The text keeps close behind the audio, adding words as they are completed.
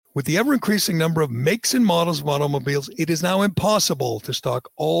With the ever-increasing number of makes and models of automobiles, it is now impossible to stock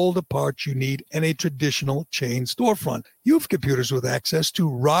all the parts you need in a traditional chain storefront. You have computers with access to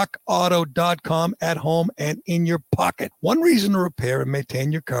rockauto.com at home and in your pocket. One reason to repair and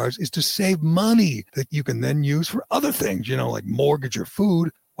maintain your cars is to save money that you can then use for other things, like mortgage or food.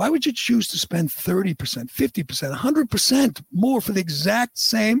 Why would you choose to spend 30%, 50%, 100% more for the exact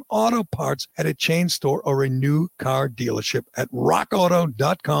same auto parts at a chain store or a new car dealership? At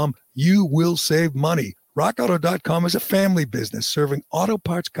rockauto.com, you will save money. RockAuto.com is a family business serving auto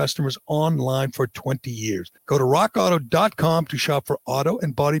parts customers online for 20 years. Go to RockAuto.com to shop for auto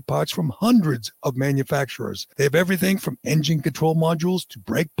and body parts from hundreds of manufacturers. They have everything from engine control modules to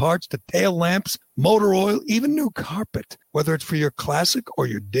brake parts to tail lamps, motor oil, even new carpet. Whether it's for your classic or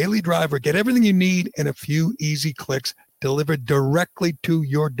your daily driver, get everything you need in a few easy clicks delivered directly to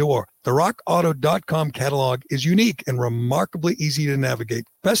your door. The RockAuto.com catalog is unique and remarkably easy to navigate.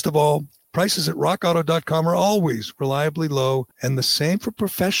 Best of all, prices at rockauto.com are always reliably low, and the same for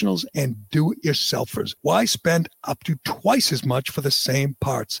professionals and do-it-yourselfers. Why spend up to twice as much for the same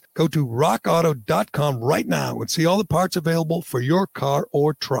parts? Go to rockauto.com right now and see all the parts available for your car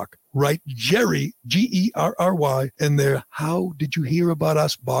or truck. Write Jerry, Gerry, in their How Did You Hear About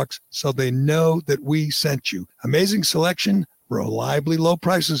Us box so they know that we sent you. Amazing selection, reliably low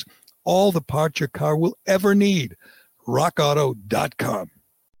prices, all the parts your car will ever need. rockauto.com.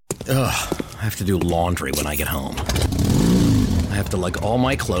 Ugh, I have to do laundry when I get home. I have to lug all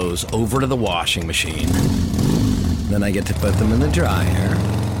my clothes over to the washing machine. Then I get to put them in the dryer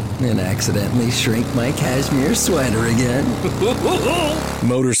and accidentally shrink my cashmere sweater again.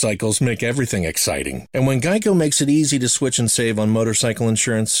 Motorcycles make everything exciting. And when Geico makes it easy to switch and save on motorcycle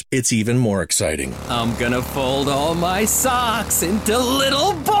insurance, it's even more exciting. I'm gonna fold all my socks into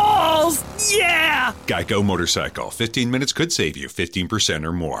little balls! Yeah! Geico Motorcycle. 15 minutes could save you 15%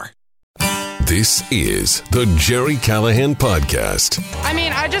 or more. This is the Jerry Callahan Podcast. I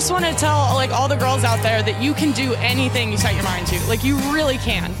mean, I just want to tell all the girls out there that you can do anything you set your mind to. You really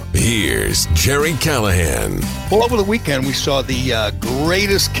can. Here's Jerry Callahan. Well, over the weekend, we saw the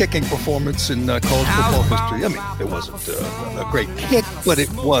greatest kicking performance in college football history. I mean, it wasn't a great kick, but it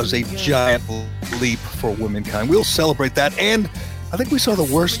was a giant leap for womankind. We'll celebrate that. And I think we saw the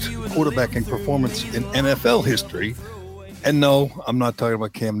worst quarterbacking performance in NFL history. And no, I'm not talking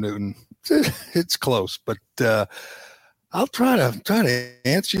about Cam Newton. It's close, but I'll try to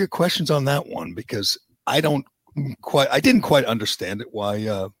answer your questions on that one because I didn't quite understand it why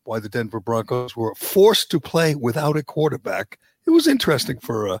the Denver Broncos were forced to play without a quarterback. It was interesting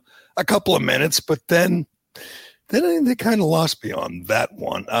for a couple of minutes, but then they kind of lost me on that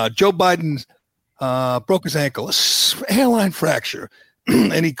one. Joe Biden broke his ankle, a hairline fracture.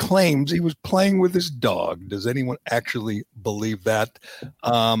 And he claims he was playing with his dog. Does anyone actually believe that?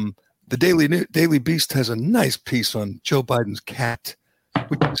 The Daily Beast has a nice piece on Joe Biden's cat,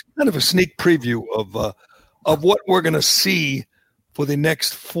 which is kind of a sneak preview of what we're going to see for the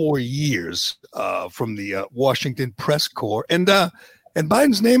next 4 years from the Washington press corps. And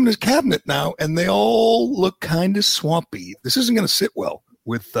Biden's naming his cabinet now, and they all look kind of swampy. This isn't going to sit well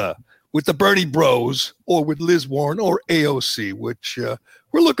with the Bernie Bros or with Liz Warren or AOC, which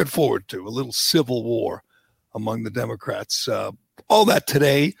we're looking forward to, a little civil war among the Democrats. All that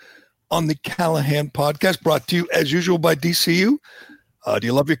today on the Callahan Podcast, brought to you as usual by DCU. Do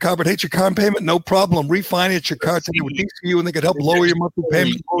you love your car but hate your car payment? No problem. Refinance your car today with DCU, and they can help lower your monthly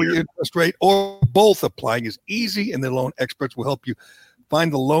payment, lower your interest rate, or both. Applying is easy, and their loan experts will help you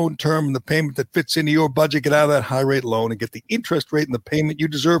find the loan term and the payment that fits into your budget. Get out of that high-rate loan and get the interest rate and the payment you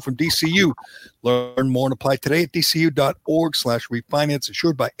deserve from DCU. Learn more and apply today at dcu.org/refinance.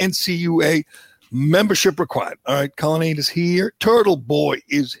 Assured by NCUA. Membership required. All right, Colonnade is here. Turtle Boy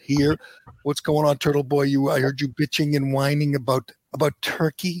is here. What's going on, Turtle Boy? I heard you bitching and whining about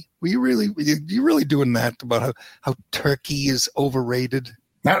turkey. You really doing that about how turkey is overrated?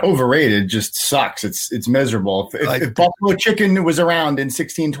 Not overrated, just sucks. It's miserable. If buffalo chicken was around in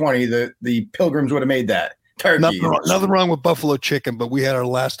 1620, the Pilgrims would have made that turkey. Nothing wrong with buffalo chicken, but we had our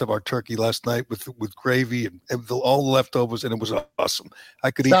last of our turkey last night with gravy and all the leftovers, and it was awesome.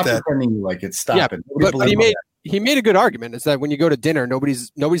 I could eat that. Stop pretending you like it. Stop it. But he made a good argument. Is that when you go to dinner,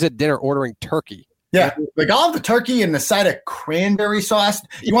 nobody's at dinner ordering turkey. Yeah, I'll have the turkey and the side of cranberry sauce.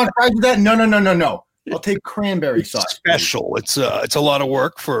 You want fries with that? No. I'll take cranberry sauce. Special. It's a lot of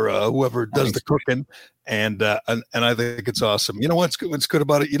work for whoever does the cooking, and I think it's awesome. You know what's good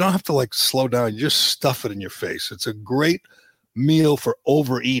about it? You don't have to slow down. You just stuff it in your face. It's a great meal for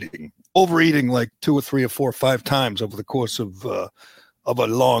overeating 2 or 3 or 4 or 5 times over the course of of a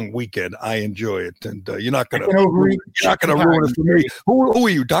long weekend. I enjoy it, and you're not going to ruin it for me. Who are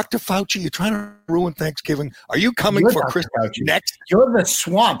you, Dr. Fauci? You're trying to ruin Thanksgiving? Are you coming for Christmas next? You're the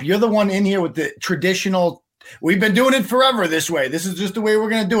swamp. You're the one in here with the traditional. We've been doing it forever this way. This is just the way we're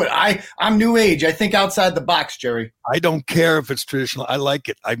going to do it. I'm new age. I think outside the box, Jerry. I don't care if it's traditional. I like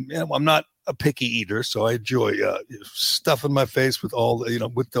it. I'm not a picky eater, so I enjoy stuffing my face with all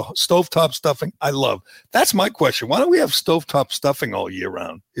with the stovetop stuffing. I love. That's my question. Why don't we have stovetop stuffing all year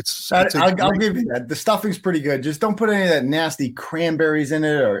round? I'll give you that. The stuffing's pretty good. Just don't put any of that nasty cranberries in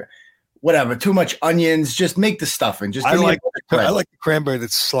it or whatever. Too much onions. Just make the stuffing. Just I like the cranberry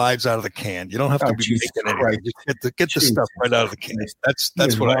that slides out of the can. You don't have to be making anything. Just get the stuff right out of the can.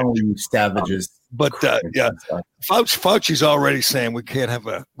 That's what I do. Savages. But Fauci's already saying we can't have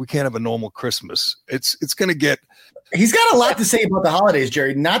a normal Christmas. It's going to get. He's got a lot to say about the holidays,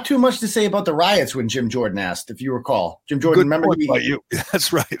 Jerry. Not too much to say about the riots when Jim Jordan asked, if you recall. Jim Jordan, remember you?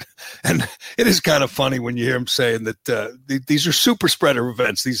 That's right. And it is kind of funny when you hear him saying that these are super spreader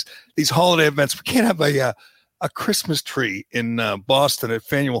events, these holiday events. We can't have a Christmas tree in Boston at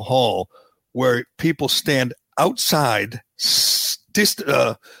Faneuil Hall where people stand outside,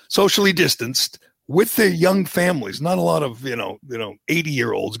 socially distanced, with their young families. Not a lot of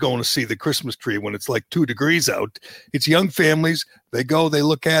 80-year-olds going to see the Christmas tree when it's like 2 degrees out. It's young families. They go, they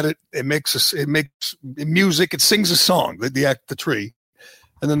look at it. It makes music. It sings a song. The tree,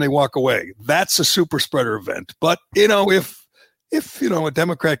 and then they walk away. That's a super spreader event. But if a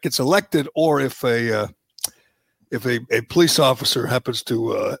Democrat gets elected, or if a police officer happens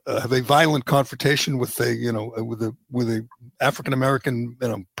to have a violent confrontation with a African American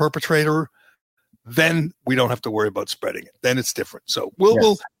perpetrator, then we don't have to worry about spreading it. Then it's different. So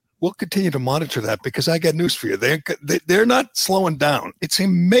we'll continue to monitor that, because I got news for you. They're not slowing down. It's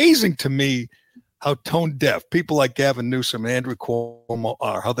amazing to me how tone deaf people like Gavin Newsom and Andrew Cuomo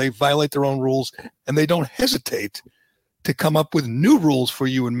are, how they violate their own rules, and they don't hesitate to come up with new rules for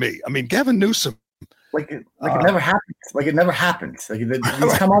you and me. I mean, Gavin Newsom. It never happens. It never happens. These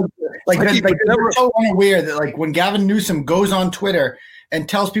come out they're so unaware that when Gavin Newsom goes on Twitter and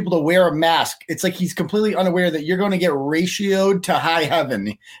tells people to wear a mask, it's like he's completely unaware that you're going to get ratioed to high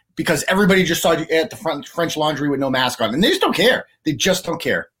heaven because everybody just saw you at the French Laundry with no mask on, and they just don't care. They just don't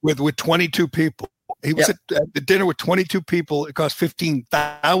care. With 22 people. He was at the dinner with 22 people. It cost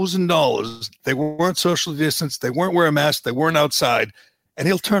 $15,000. They weren't socially distanced. They weren't wearing masks. They weren't outside. And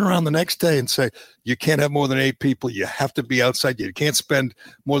he'll turn around the next day and say, you can't have more than 8 people. You have to be outside. You can't spend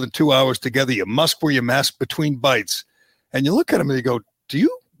more than 2 hours together. You must wear your mask between bites. And you look at him and you go, do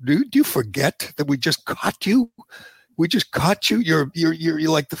you forget that we just caught you? We just caught you.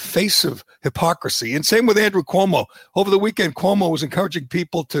 You're like the face of hypocrisy. And same with Andrew Cuomo. Over the weekend, Cuomo was encouraging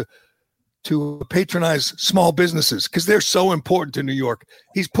people to patronize small businesses because they're so important to New York.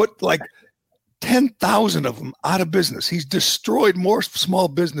 He's put 10,000 of them out of business. He's destroyed more small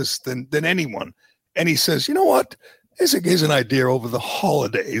business than anyone. And he says, you know what? Here's an idea over the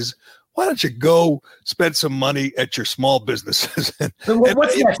holidays. Why don't you go spend some money at your small businesses?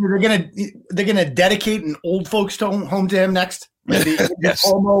 What's next? They're gonna dedicate an old folks home to him next? Yes.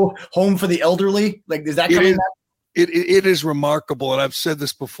 Home for the elderly? Is that coming back? It is remarkable. And I've said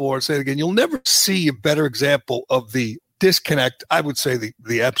this before and say it again. You'll never see a better example of the disconnect, I would say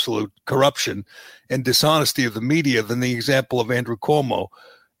the absolute corruption and dishonesty of the media than the example of Andrew Cuomo.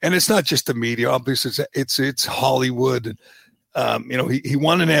 And it's not just the media. Obviously, it's Hollywood. He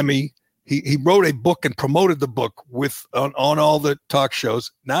won an Emmy. He wrote a book and promoted the book on all the talk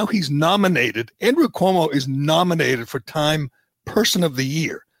shows. Now he's nominated. Andrew Cuomo is nominated for Time Person of the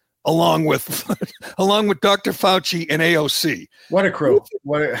Year, along with Dr. Fauci and AOC. What a crew!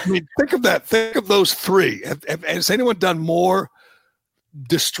 Think of that. Think of those three. Has anyone done more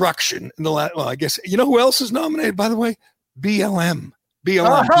destruction in the last? Well, I guess who else is nominated. By the way, BLM.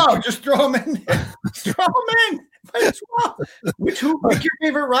 Oh, just throw them in. Throw them in. Pick your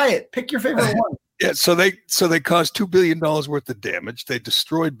favorite riot. Pick your favorite one. Yeah, so they caused $2 billion worth of damage. They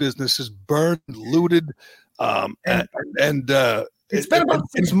destroyed businesses, burned, looted, and it's been about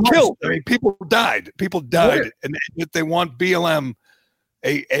 6 months. Killed. I mean, people died. And they want BLM,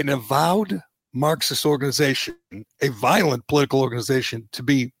 an avowed Marxist organization, a violent political organization, to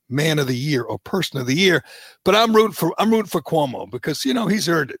be Man of the Year or Person of the Year. But I'm rooting for Cuomo because he's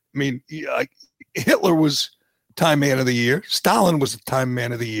earned it. I mean, Hitler was Time Man of the Year. Stalin was a Time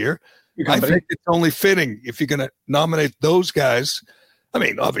Man of the Year. I think it's only fitting if you're going to nominate those guys. I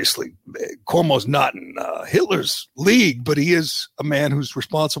mean, obviously, Cuomo's not in Hitler's league, but he is a man who's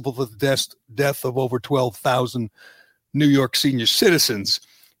responsible for the death of over 12,000 New York senior citizens.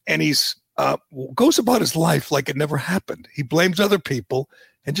 And he's goes about his life like it never happened. He blames other people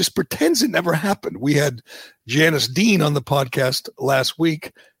and just pretends it never happened. We had Janice Dean on the podcast last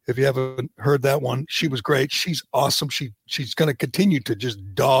week. If you haven't heard that one, she was great. She's awesome. She's going to continue to just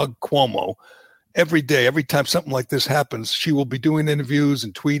dog Cuomo every day. Every time something like this happens, she will be doing interviews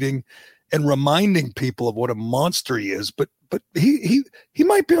and tweeting and reminding people of what a monster he is. But he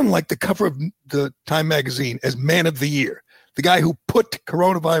might be on like the cover of the Time magazine as Man of the Year, the guy who put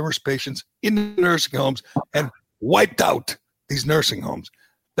coronavirus patients in nursing homes and wiped out these nursing homes.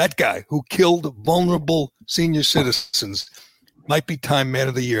 That guy who killed vulnerable senior citizens might be Time Man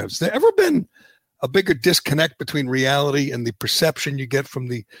of the Year. Has there ever been a bigger disconnect between reality and the perception you get from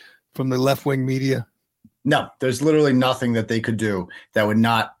the left-wing media? No, there's literally nothing that they could do that would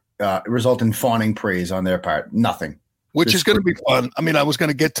not result in fawning praise on their part. Nothing. Which is going to be fun. I mean, I was going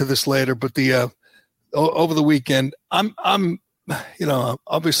to get to this later, but over the weekend, I'm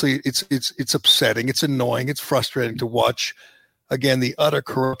obviously it's upsetting, it's annoying, it's frustrating to watch. Again, the utter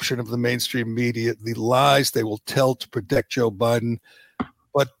corruption of the mainstream media, the lies they will tell to protect Joe Biden.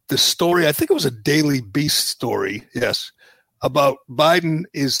 But the story, I think it was a Daily Beast story, yes, about Biden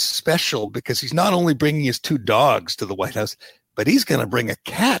is special because he's not only bringing his 2 dogs to the White House, but he's going to bring a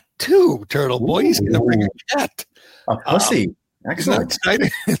cat too, Turtle Boy. He's going to bring a cat. A pussy. Excellent.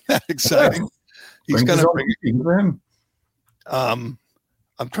 Isn't that exciting? He's going to bring him.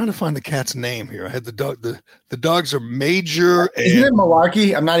 I'm trying to find the cat's name here. I had the dog. The dogs are Major. Isn't it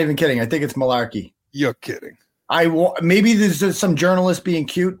Malarkey? I'm not even kidding. I think it's Malarkey. You're kidding. Maybe there's some journalist being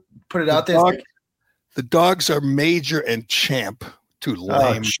cute. Put it out there. The dogs are Major and Champ. 2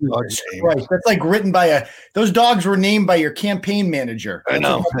 lame dogs. Right. That's like written by those dogs were named by your campaign manager. I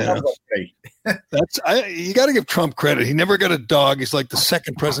know. You got to give Trump credit. He never got a dog. He's like the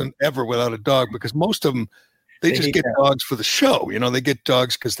second president ever without a dog because most of them, they just get dogs for the show. They get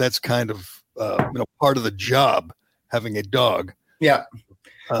dogs because that's kind of part of the job, having a dog. Yeah.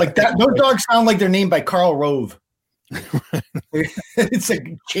 Like that. Those dogs sound like they're named by Karl Rove. It's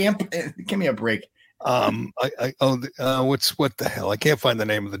like Champ. Give me a break. What the hell? I can't find the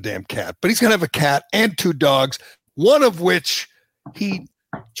name of the damn cat, but he's going to have a cat and 2 dogs, one of which he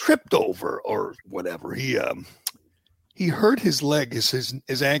tripped over or whatever. He hurt his leg,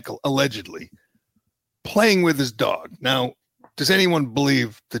 his ankle, allegedly, playing with his dog. Now, does anyone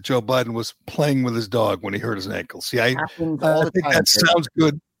believe that Joe Biden was playing with his dog when he hurt his ankle? See, I think that sounds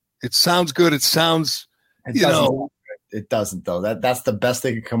good. It sounds good. It sounds, It doesn't, though. That's the best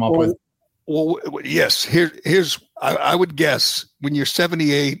they could come up with. Well, yes. Here's I would guess when you're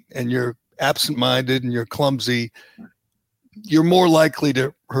 78 and you're absent-minded and you're clumsy, you're more likely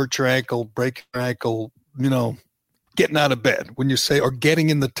to hurt your ankle, break your ankle, getting out of bed when you say, or getting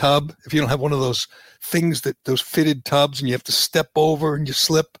in the tub. If you don't have one of those things those fitted tubs and you have to step over and you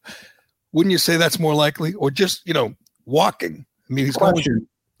slip, wouldn't you say that's more likely? Or just, walking. I mean,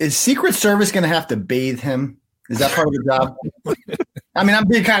 is Secret Service going to have to bathe him? Is that part of the job? I mean, I'm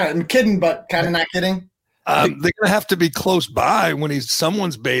kidding, but kind of not kidding. They're going to have to be close by when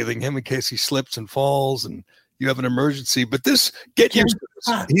someone's bathing him in case he slips and falls and you have an emergency. But get used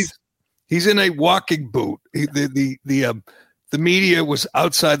to this. He's in a walking boot. The media was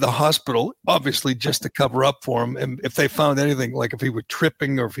outside the hospital, obviously just to cover up for him. And if they found anything, like if he were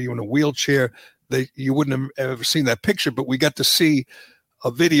tripping or if he were in a wheelchair, you wouldn't have ever seen that picture. But we got to see a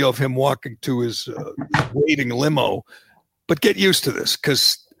video of him walking to his waiting limo. But get used to this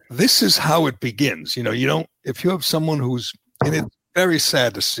because this is how it begins. If you have someone who's, and it's very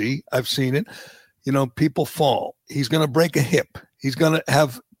sad to see, I've seen it, people fall. He's going to break a hip. He's going to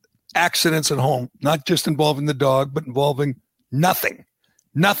have accidents at home, not just involving the dog, but involving nothing.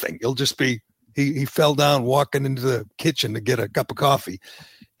 It'll just be, he fell down walking into the kitchen to get a cup of coffee.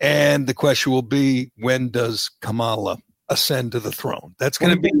 And the question will be, when does Kamala ascend to the throne? That's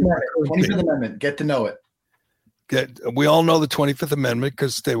going to be 25th Amendment. Get to know it. We all know the 25th Amendment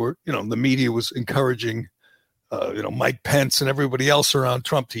because they were, the media was encouraging, Mike Pence and everybody else around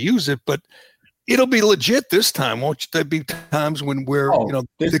Trump to use it, but it'll be legit this time. Won't there be times when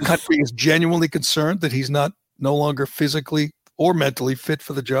the country is genuinely concerned that he's no longer physically or mentally fit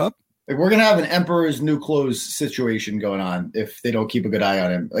for the job? Like we're going to have an Emperor's New Clothes situation going on if they don't keep a good eye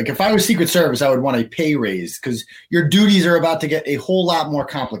on him. Like if I was Secret Service, I would want a pay raise because your duties are about to get a whole lot more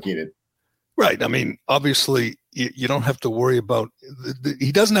complicated. Right. I mean, obviously, you don't have to worry about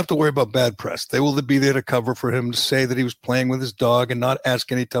he doesn't have to worry about bad press. They will be there to cover for him to say that he was playing with his dog and not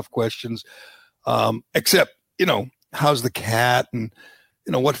ask any tough questions, except, how's the cat and,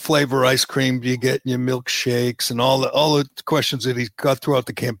 what flavor ice cream do you get in your milkshakes and all the questions that he got throughout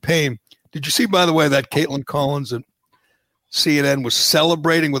the campaign. Did you see, by the way, that Caitlin Collins and CNN was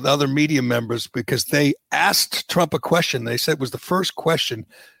celebrating with other media members because they asked Trump a question. They said it was the first question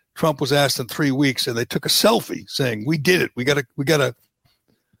Trump was asked in 3 weeks, and they took a selfie saying, "We did it. We got a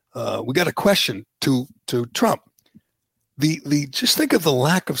question to Trump." The just think of the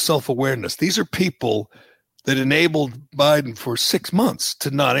lack of self-awareness. These are people that enabled Biden for 6 months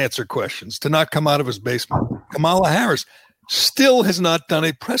to not answer questions, to not come out of his basement. Kamala Harris still has not done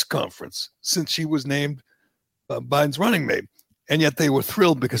a press conference since she was named Biden's running mate. And yet they were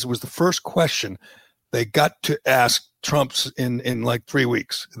thrilled because it was the first question they got to ask Trump's in like 3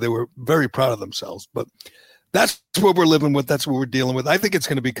 weeks. They were very proud of themselves. But that's what we're living with. That's what we're dealing with. I think it's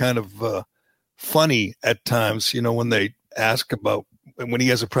going to be kind of funny at times, when they ask about, when he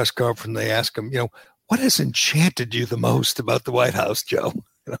has a press conference, they ask him, what has enchanted you the most about the White House, Joe?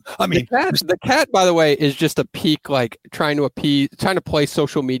 I mean, the cat, by the way, is just a peak, like trying to play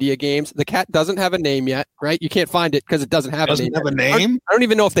social media games. The cat doesn't have a name yet, right? You can't find it because it doesn't have a name. I don't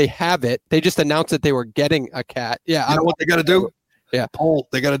even know if they have it. They just announced that they were getting a cat. Yeah. You know what they got to do? Yeah. Poll.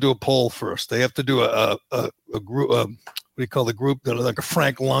 They got to do a poll first. They have to do a group. What do you call the group? Like a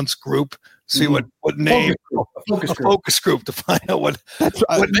Frank Luntz group. See what name, focus group to find out what they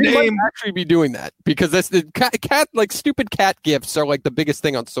name. might actually be doing that, because that's the cat, like stupid cat gifs are like the biggest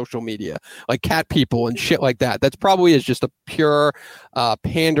thing on social media, like cat people and shit like that. That's probably is just a pure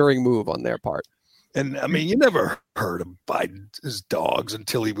pandering move on their part. And I mean, you never heard of Biden's dogs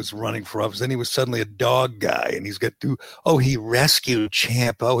until he was running for office. Then he was suddenly a dog guy, and he's got to, he rescued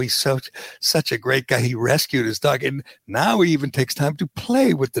Champ. Oh, he's such a great guy. He rescued his dog. And now he even takes time to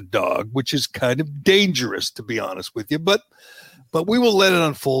play with the dog, which is kind of dangerous, to be honest with you. But we will let it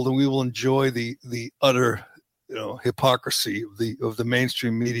unfold, and we will enjoy the utter, hypocrisy of the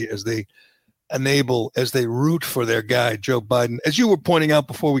mainstream media as they root for their guy, Joe Biden. As you were pointing out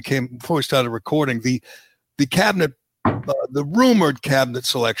before we started recording, the cabinet, the rumored cabinet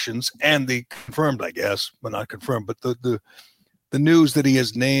selections and the confirmed, I guess, but not confirmed, but the news that he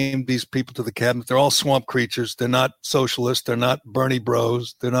has named these people to the cabinet, they're all swamp creatures. They're not socialists. They're not Bernie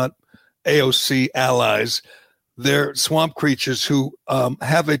bros. They're not AOC allies. They're swamp creatures who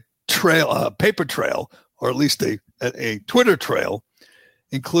have a paper trail, or at least a Twitter trail,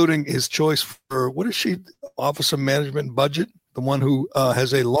 including his choice for, what is she, Office of Management and Budget, the one who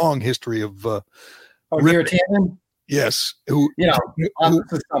has a long history of Neera Tanden? Yes.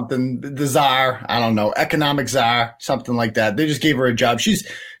 Office of something, the czar, I don't know, economic czar, something like that. They just gave her a job. She's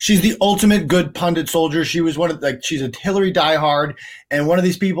the ultimate good pundit soldier. She was she's a Hillary diehard, and one of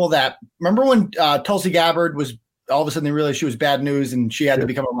these people that, remember when Tulsi Gabbard was, all of a sudden they realized she was bad news and she had to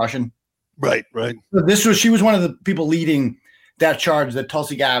become a Russian? Right. So she was one of the people leading that charge that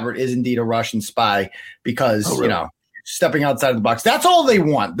Tulsi Gabbard is indeed a Russian spy, because stepping outside of the box. That's all they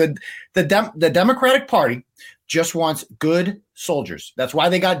want. The Democratic Party just wants good soldiers. That's why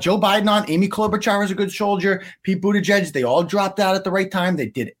they got Joe Biden on. Amy Klobuchar is a good soldier. Pete Buttigieg, they all dropped out at the right time. They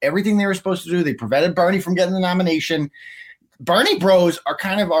did everything they were supposed to do. They prevented Bernie from getting the nomination. Bernie bros are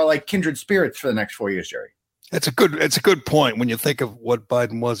like kindred spirits for the next 4 years, Jerry. It's a good point when you think of what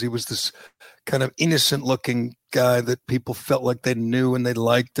Biden was. He was this kind of innocent looking guy that people felt like they knew and they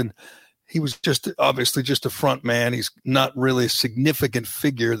liked, and he was obviously just a front man. He's not really a significant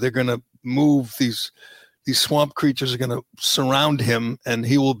figure. They're going to move these swamp creatures are going to surround him, and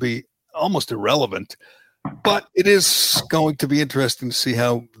he will be almost irrelevant. But it is going to be interesting to see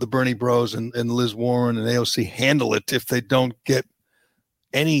how the Bernie bros and Liz Warren and AOC handle it if they don't get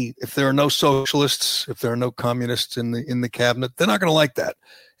if there are no socialists, if there are no communists in the cabinet. They're not going to like that.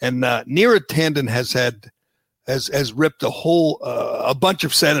 And Neera Tanden has ripped a bunch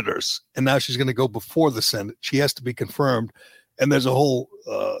of senators, and now she's going to go before the Senate. She has to be confirmed, and there's a whole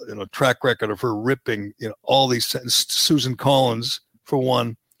track record of her ripping all these senators. Susan Collins, for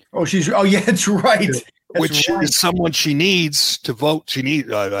one. Yeah, that's right. Which is someone she needs to vote.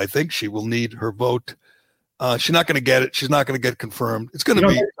 I think she will need her vote. She's not going to get it. She's not going to get confirmed. It's going to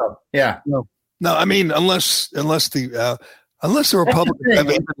be. Yeah. No. I mean, unless the Republicans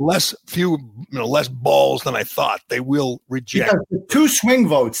have even less balls than I thought, they will reject. Because the two swing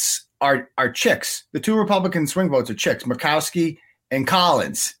votes are chicks. The two Republican swing votes are chicks, Murkowski and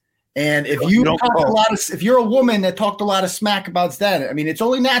Collins. And if if you're a woman that talked a lot of smack about that, I mean, it's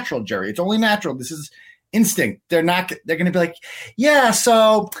only natural, Jerry. It's only natural. This is instinct. They're going to be like, yeah,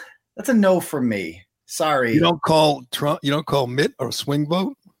 so that's a no for me. Sorry. You don't call Trump. You don't call Mitt a swing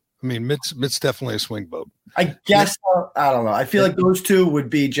vote. I mean, Mitt's definitely a swing vote. I guess. I don't know. I feel like those two would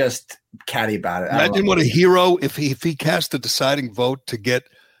be just catty about it. Imagine what a hero if he cast a deciding vote to get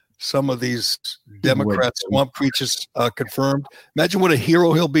some of these Democrat swamp creatures confirmed. Imagine what a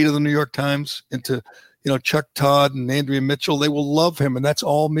hero he'll be to the New York Times and to Chuck Todd and Andrea Mitchell, they will love him, and that's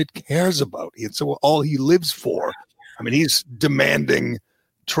all Mitt cares about. It's all he lives for. I mean, he's demanding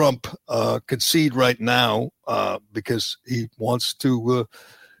Trump concede right now because he wants to,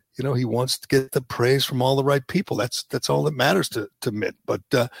 he wants to get the praise from all the right people. That's all that matters to Mitt. But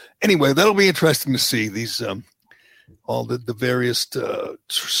anyway, that'll be interesting to see these all the various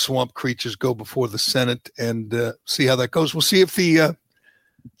swamp creatures go before the Senate and see how that goes. We'll see if the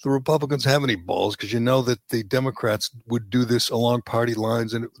Republicans have any balls, because that the Democrats would do this along party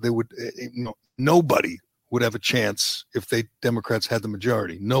lines, and they would, nobody would have a chance if the Democrats had the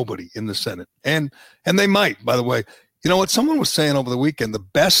majority. Nobody in the Senate, and they might. By the way, what someone was saying over the weekend, the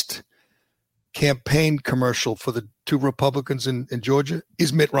best campaign commercial for the two Republicans in Georgia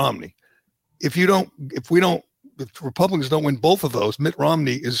is Mitt Romney. If Republicans don't win both of those, Mitt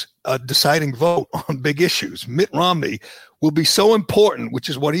Romney is a deciding vote on big issues. Mitt Romney will be so important, which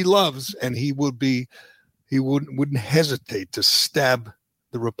is what he loves, and he wouldn't hesitate to stab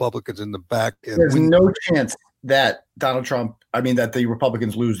the Republicans in the back. There's no chance that that the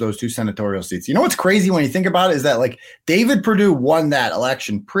Republicans lose those two senatorial seats. You know what's crazy when you think about it is that David Perdue won that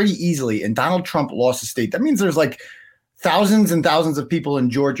election pretty easily, and Donald Trump lost the state. That means there's thousands and thousands of people in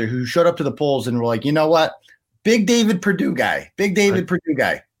Georgia who showed up to the polls and were like, you know what? Big David Perdue guy,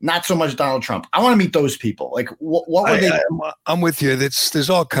 not so much Donald Trump. I want to meet those people. What were they? I'm with you. There's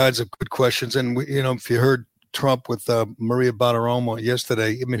all kinds of good questions. And, if you heard Trump with Maria Bartiromo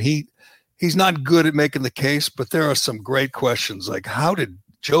yesterday, I mean, he's not good at making the case, but there are some great questions. Like, how did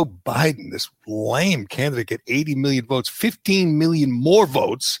Joe Biden, this lame candidate, get 80 million votes, 15 million more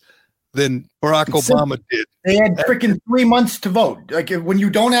votes than Barack Obama did? They had freaking 3 months to vote. When you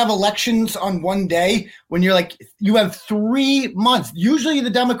don't have elections on one day, when you're you have 3 months. Usually the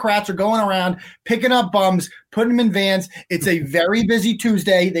Democrats are going around picking up bums, putting them in vans. It's a very busy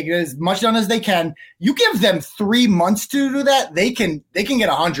Tuesday. They get as much done as they can. You give them 3 months to do that, they can get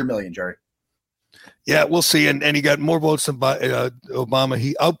 100 million, Jerry. Yeah, we'll see. And he got more votes than Obama.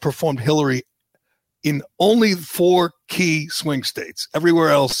 He outperformed Hillary in only 4 key swing states. Everywhere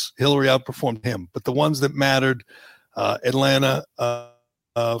else, Hillary outperformed him. But the ones that mattered, Atlanta,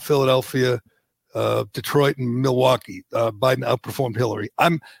 Philadelphia, Detroit, and Milwaukee, Biden outperformed Hillary.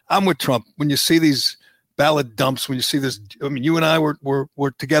 I'm with Trump. When you see these ballot dumps, when you see this, I mean, you and I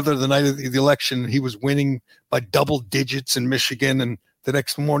were together the night of the election. He was winning by double digits in Michigan, and the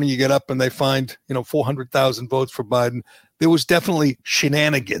next morning you get up and they find 400,000 votes for Biden. There was definitely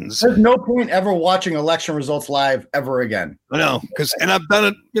shenanigans. There's no point ever watching election results live ever again. I know, and I've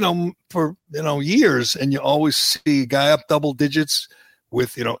done it, for years, and you always see a guy up double digits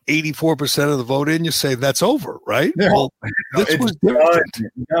with 84% of the vote in. You say that's over, right? Yeah. Well, this was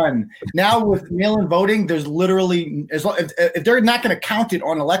done. Now with mail-in voting, there's literally, if they're not going to count it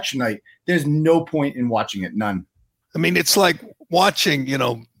on election night, there's no point in watching it. None. I mean, it's like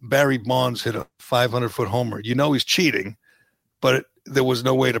watching Barry Bonds hit a 500-foot homer. He's cheating, but there was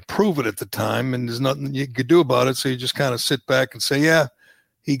no way to prove it at the time, and there's nothing you could do about it. So you just kind of sit back and say, yeah,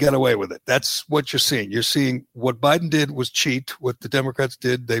 he got away with it. That's what you're seeing. You're seeing what Biden did was cheat. What the Democrats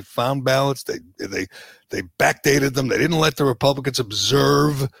did, they found ballots. They backdated them. They didn't let the Republicans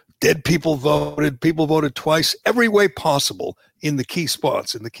observe. Dead people voted. People voted twice, every way possible in the key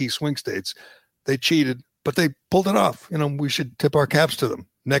spots, in the key swing states. They cheated, but they pulled it off. We should tip our caps to them.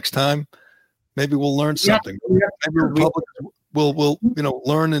 Next time, maybe we'll learn something. Maybe Republicans will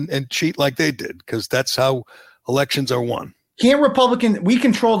learn and cheat like they did, because that's how elections are won. We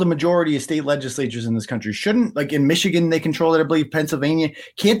control the majority of state legislatures in this country. Shouldn't, in Michigan, they control it, I believe, Pennsylvania.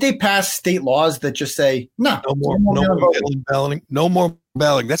 Can't they pass state laws that just say, no more balloting? No more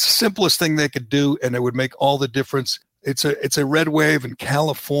balloting. That's the simplest thing they could do, and it would make all the difference. It's a red wave in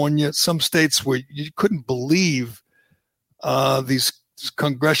California, some states where you couldn't believe these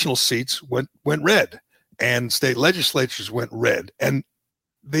congressional seats went red, and state legislatures went red, and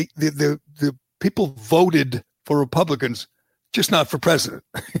the people voted for Republicans, just not for president.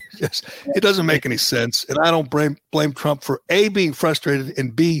 Yes, it doesn't make any sense, and I don't blame Trump for A, being frustrated,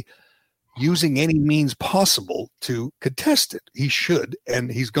 and B, using any means possible to contest it. He should,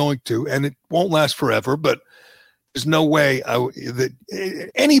 and he's going to, and it won't last forever, but there's no way that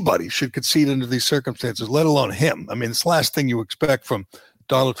anybody should concede under these circumstances, let alone him. I mean, it's the last thing you expect from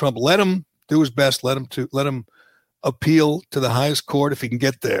Donald Trump. Let him do his best. Let him appeal to the highest court if he can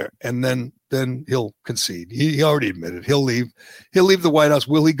get there, and then he'll concede. He already admitted he'll leave. He'll leave the White House.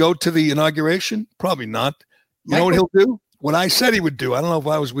 Will he go to the inauguration? Probably not. You know what he'll do? What I said he would do. I don't know if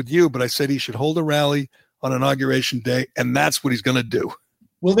I was with you, but I said he should hold a rally on Inauguration Day, and that's what he's going to do.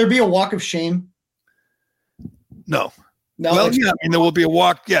 Will there be a walk of shame? No. No, well, yeah, I mean, there will be a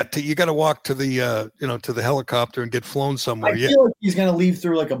walk. Yeah, you got to walk to the, to the helicopter and get flown somewhere. I feel like he's going to leave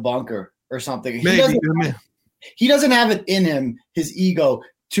through like a bunker or something. He doesn't have it in him, his ego,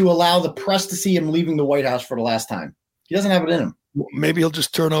 to allow the press to see him leaving the White House for the last time. He doesn't have it in him. Maybe he'll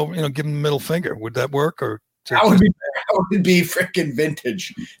just turn over, give him the middle finger. Would that work? Or that would be freaking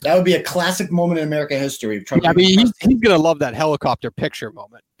vintage. That would be a classic moment in American history. Yeah, I mean, he's going to love that helicopter picture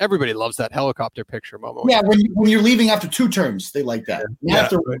moment. Everybody loves that helicopter picture moment. Yeah, when you're leaving after 2 terms, they like that.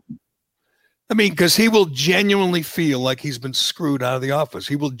 Right. I mean, because he will genuinely feel like he's been screwed out of the office.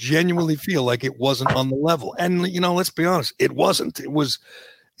 He will genuinely feel like it wasn't on the level. And, let's be honest, it wasn't. There was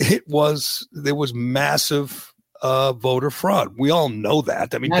massive voter fraud. We all know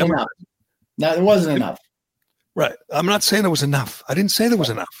that. I mean, no, it wasn't enough. Right. I'm not saying there was enough. I didn't say there was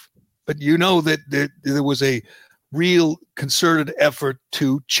enough. But that there was a real concerted effort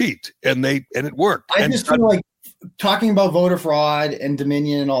to cheat, and it worked. I just feel like talking about voter fraud and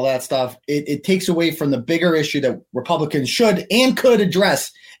Dominion and all that stuff, it takes away from the bigger issue that Republicans should and could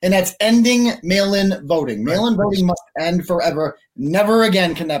address, and that's ending mail-in voting. Mail-in voting must end forever. Never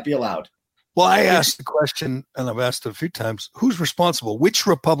again can that be allowed. Well, I asked the question, and I've asked it a few times, who's responsible? Which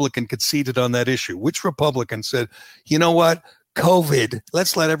Republican conceded on that issue? Which Republican said, you know what, COVID,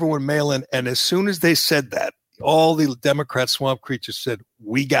 let's let everyone mail in. And as soon as they said that, all the Democrat swamp creatures said,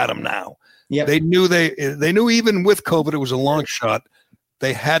 we got them now. Yep. They knew even with COVID, it was a long shot.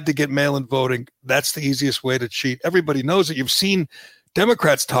 They had to get mail-in voting. That's the easiest way to cheat. Everybody knows it. You've seen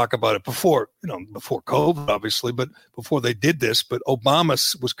Democrats talk about it before COVID, obviously, but before they did this. But Obama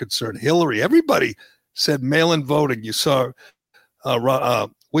was concerned. Hillary, everybody said mail-in voting. You saw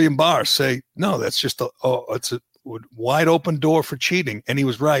William Barr say, no, that's just it's a wide open door for cheating. And he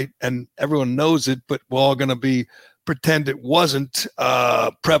was right. And everyone knows it, but we're all going to pretend it wasn't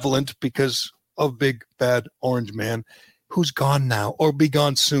prevalent because of big, bad orange man who's gone now or be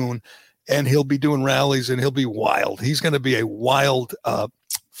gone soon. And he'll be doing rallies and he'll be wild. He's going to be a wild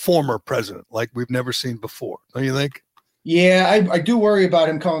former president like we've never seen before. Don't you think? Yeah, I do worry about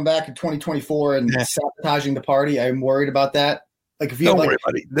him coming back in 2024 and sabotaging the party. I'm worried about that. Like, if you don't worry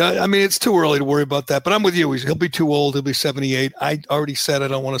about it. I mean, it's too early to worry about that. But I'm with you. He'll be too old. He'll be 78. I already said I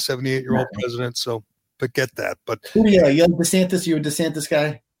don't want a 78-year-old president. So forget that. But you like DeSantis? You a DeSantis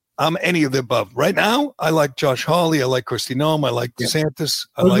guy? I'm any of the above. Right now, I like Josh Hawley. I like Kristi Noem. I like DeSantis.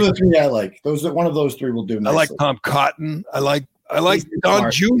 Those are the 3 I like. One of those 3 will do nicely. I like Tom Cotton. I like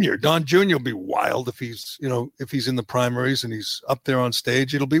Don Jr. Don Jr. will be wild if he's in the primaries and he's up there on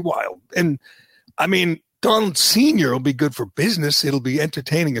stage. It'll be wild. And I mean, Donald Sr. will be good for business. It'll be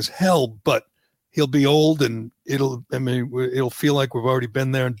entertaining as hell, but he'll be old and it'll feel like we've already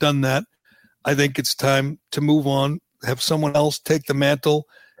been there and done that. I think it's time to move on, have someone else take the mantle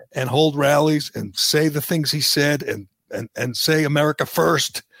and hold rallies and say the things he said and say America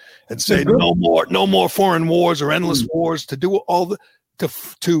first and say no more foreign wars or endless wars, to do all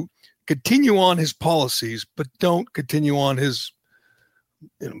to continue on his policies, but don't continue on his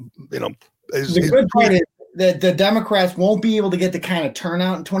the good part is that the Democrats won't be able to get the kind of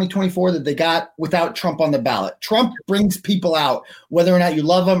turnout in 2024 that they got without Trump on the ballot. Trump brings people out, whether or not you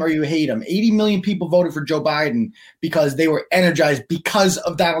love him or you hate him. 80 million people voted for Joe Biden because they were energized because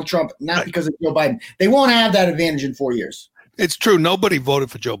of Donald Trump, not because of Joe Biden. They won't have that advantage in 4 years. It's true. Nobody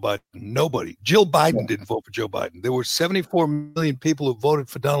voted for Joe Biden. Nobody. Jill Biden didn't vote for Joe Biden. There were 74 million people who voted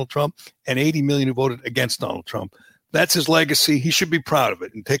for Donald Trump and 80 million who voted against Donald Trump. That's his legacy. He should be proud of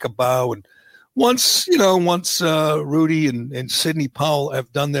it and take a bow. And once Rudy and Sidney Powell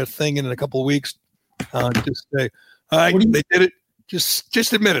have done their thing in a couple of weeks, just say, all right, they did it.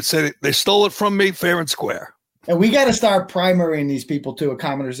 Just admit it. Say they stole it from me, fair and square. And we got to start primarying these people too, a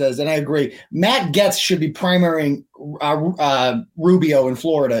commenter says, and I agree. Matt Gaetz should be primarying Rubio in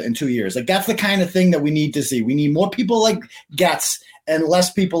Florida in 2 years. Like, that's the kind of thing that we need to see. We need more people like Gaetz and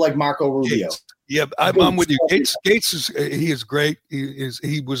less people like Marco Rubio. Gaetz. Yeah, I'm with you. Gaetz is great.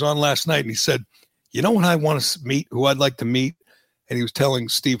 He was on last night and he said, you know what I want to meet, who I'd like to meet? And he was telling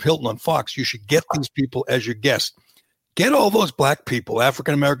Steve Hilton on Fox, you should get these people as your guest. Get all those black people,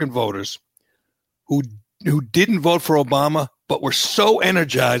 African-American voters, who didn't vote for Obama, but were so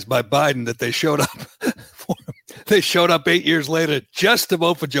energized by Biden that they showed up for him. They showed up 8 years later just to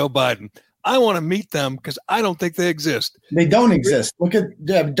vote for Joe Biden. I want to meet them because I don't think they exist. They don't exist. Look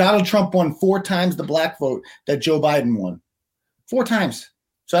at Donald Trump won 4 times the black vote that Joe Biden won. 4 times.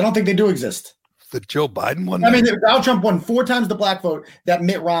 So I don't think they do exist. The Joe Biden one? I mean, Donald Trump won 4 times the black vote that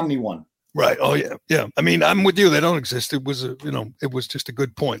Mitt Romney won. Right. Oh, yeah. Yeah. I mean, I'm with you. They don't exist. It was, it was just a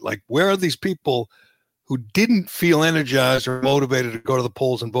good point. Like, where are these people who didn't feel energized or motivated to go to the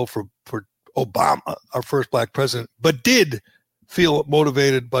polls and vote for Obama, our first black president, but did feel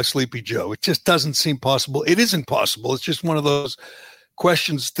motivated by Sleepy Joe. It just doesn't seem possible. It isn't possible. It's just one of those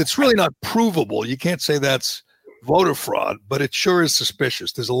questions that's really not provable. You can't say that's voter fraud, but it sure is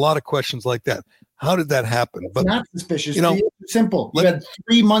suspicious. There's a lot of questions like that. How did that happen? It's not suspicious. It's simple. You had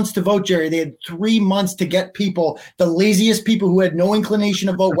 3 months to vote, Jerry. They had 3 months to get people, the laziest people who had no inclination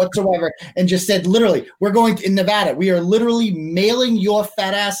to vote whatsoever, and just said, literally, we're going to, in Nevada, we are literally mailing your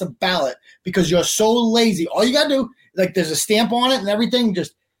fat ass a ballot because you're so lazy. All you got to do, like, there's a stamp on it and everything,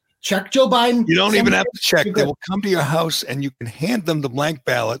 just check Joe Biden. You don't even have to check. They will come to your house and you can hand them the blank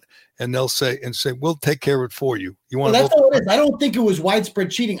ballot and they'll say, we'll take care of it for you. You want that's all it is. I don't think it was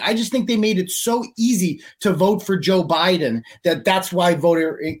widespread cheating. I just think they made it so easy to vote for Joe Biden that's why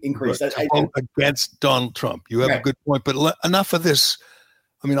voter increased. Right. Vote against Donald Trump. You have a good point, but enough of this.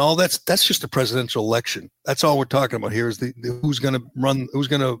 I mean, all that's just a presidential election. That's all we're talking about here is the who's going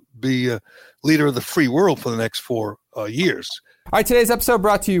to be leader of the free world for the next 4 years. All right, today's episode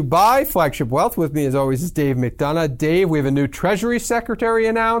brought to you by Flagship Wealth. With me, as always, is Dave McDonough. Dave, we have a new Treasury Secretary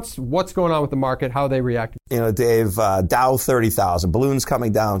announced. What's going on with the market? How are they reacting? Dave, Dow 30,000, balloons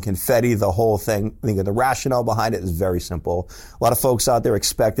coming down, confetti, the whole thing. I think the rationale behind it is very simple. A lot of folks out there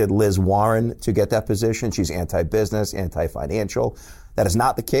expected Liz Warren to get that position. She's anti-business, anti-financial. That is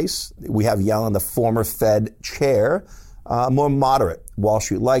not the case. We have Yellen, the former Fed chair, more moderate. Wall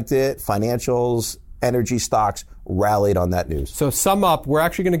Street liked it. Financials, energy stocks rallied on that news. So sum up, we're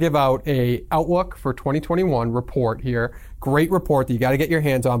actually going to give out a outlook for 2021 report here. Great report that you got to get your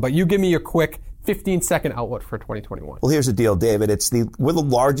hands on, but you give me your quick 15-second outlook for 2021. Well, here's the deal, David. We're the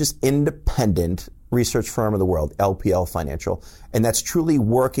largest independent research firm in the world, LPL Financial, and that's truly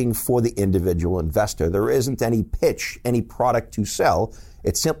working for the individual investor. There isn't any pitch, any product to sell.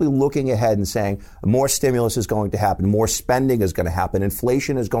 It's simply looking ahead and saying more stimulus is going to happen, more spending is going to happen,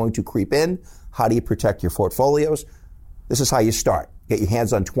 inflation is going to creep in. How do you protect your portfolios? This is how you start. Get your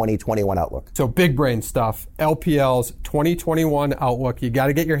hands on 2021 outlook. So big brain stuff. LPL's 2021 outlook. You got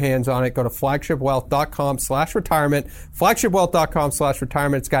to get your hands on it. Go to flagshipwealth.com/retirement.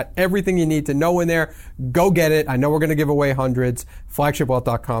 Flagshipwealth.com/retirement. It's got everything you need to know in there. Go get it. I know we're going to give away hundreds.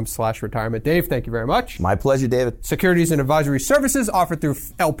 Flagshipwealth.com/retirement. Dave, thank you very much. My pleasure, David. Securities and advisory services offered through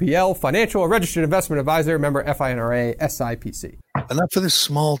LPL Financial, a registered investment advisor, member FINRA, SIPC. Enough of this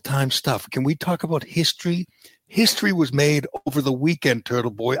small time stuff. Can we talk about history? History was made over the weekend,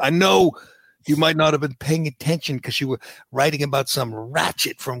 Turtle Boy. I know you might not have been paying attention because you were writing about some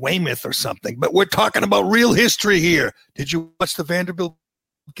ratchet from Weymouth or something, but we're talking about real history here. Did you watch the Vanderbilt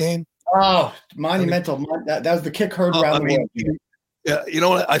game? Oh, monumental. That was the kick heard around the world. Yeah, you know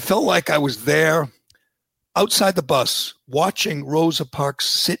what? I felt like I was there outside the bus watching Rosa Parks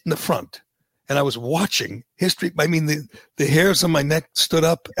sit in the front. And I was watching history. I mean, the hairs on my neck stood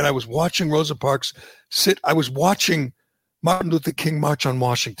up, and I was watching Rosa Parks sit. I was watching Martin Luther King march on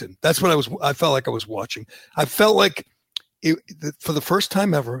Washington. That's what I felt like I was watching. I felt like for the first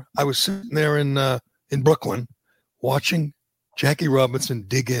time ever, I was sitting there in Brooklyn watching Jackie Robinson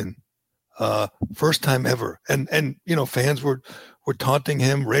dig in. First time ever. And fans were taunting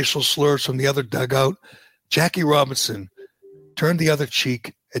him, racial slurs from the other dugout. Jackie Robinson turned the other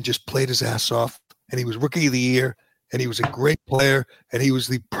cheek and just played his ass off. And he was Rookie of the Year, and he was a great player, and he was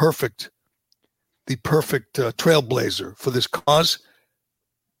the perfect trailblazer for this cause.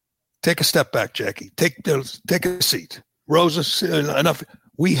 Take a step back, Jackie. Take a seat. Rosa, enough.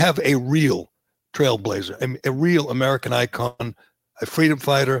 We have a real trailblazer, a real American icon, a freedom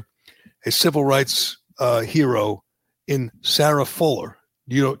fighter, a civil rights hero in Sarah Fuller.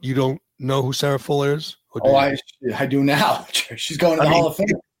 You don't know who Sarah Fuller is? I do now. She's going to the Hall of Fame.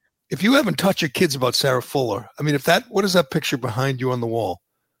 If you haven't taught your kids about Sarah Fuller, I mean, what is that picture behind you on the wall?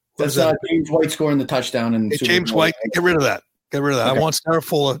 That's James White scoring the touchdown. And James White, get rid of that. Okay. I want Sarah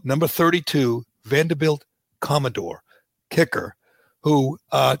Fuller, number 32, Vanderbilt Commodore, kicker, who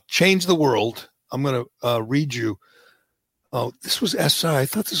changed the world. I'm going to read you. Oh, this was SI. I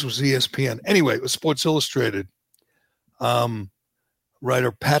thought this was ESPN. Anyway, it was Sports Illustrated.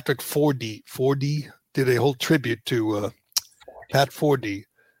 Writer Patrick Fordy did a whole tribute to Pat Fordy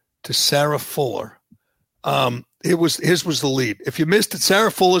to Sarah Fuller. His was the lead. If you missed it,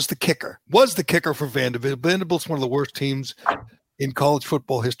 Sarah Fuller's was the kicker for Vanderbilt. Vanderbilt's one of the worst teams in college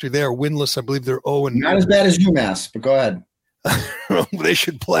football history. They are winless. I believe they're 0-9. Not as bad as UMass, but go ahead. They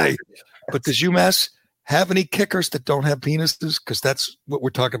should play. But does UMass have any kickers that don't have penises? Because that's what we're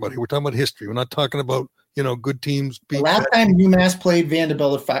talking about here. We're talking about history. We're not talking about good teams. The last time UMass played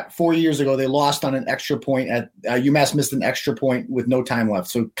Vanderbilt 4 years ago, they lost on an extra point. UMass missed an extra point with no time left,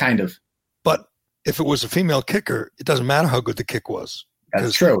 so kind of. But if it was a female kicker, it doesn't matter how good the kick was.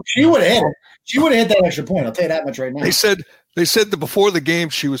 That's true. She would have hit it. She would have hit that extra point. I'll tell you that much right now. They said that before the game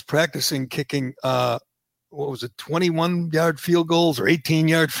she was practicing kicking 21-yard field goals or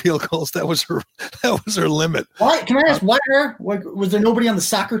 18-yard field goals. That was her limit. Why? Can I ask why her? Was there nobody on the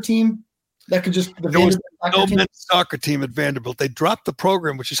soccer team that could just there was no men's soccer team at Vanderbilt? They dropped the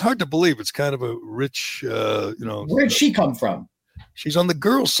program, which is hard to believe. It's kind of a rich, Where'd she come from? She's on the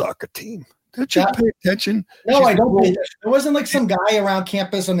girls soccer team. Did you pay attention? No, I don't pay attention. There wasn't like some guy around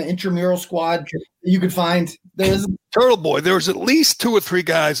campus on the intramural squad that you could find. Turtle Boy. There was at least 2 or 3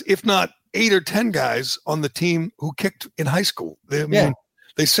 guys, if not 8 or 10 guys on the team who kicked in high school.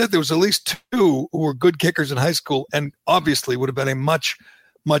 They said there was at least 2 who were good kickers in high school and obviously would have been a much,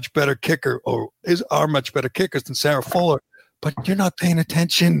 much better kicker are much better kickers than Sarah Fuller. But you're not paying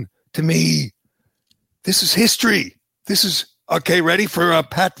attention to me. This is history. This is okay. Ready for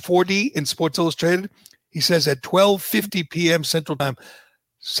Pat Fordy in Sports Illustrated? He says at 12:50 p.m. Central Time,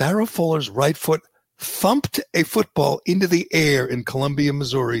 Sarah Fuller's right foot thumped a football into the air in Columbia,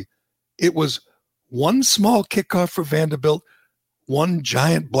 Missouri. It was one small kickoff for Vanderbilt, one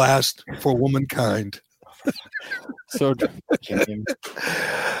giant blast for womankind. So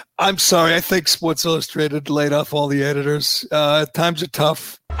I'm sorry. I think Sports Illustrated laid off all the editors. Times are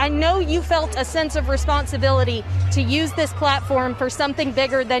tough. I know you felt a sense of responsibility to use this platform for something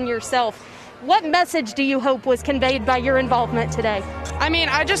bigger than yourself. What message do you hope was conveyed by your involvement today? I mean,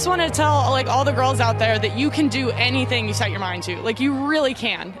 I just want to tell all the girls out there that you can do anything you set your mind to. You really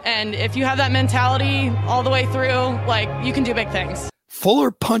can. And if you have that mentality all the way through, you can do big things. Fuller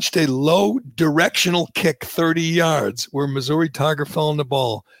punched a low directional kick 30 yards where Missouri Tiger fell on the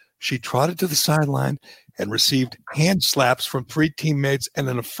ball. She trotted to the sideline and received hand slaps from 3 teammates and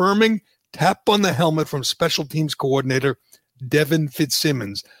an affirming tap on the helmet from special teams coordinator Devin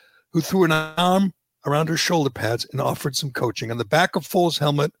Fitzsimmons, who threw an arm around her shoulder pads and offered some coaching. On the back of Fuller's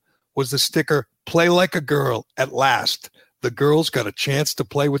helmet was the sticker, "Play like a girl. At last, the girls got a chance to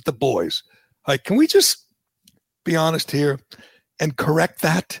play with the boys." Can we just be honest here and correct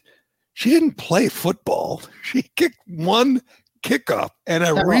that? She didn't play football. She kicked one kickoff and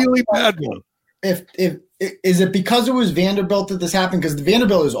a really bad one. Is it because it was Vanderbilt that this happened? Because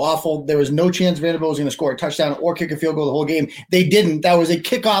Vanderbilt is awful. There was no chance Vanderbilt was going to score a touchdown or kick a field goal the whole game. They didn't. That was a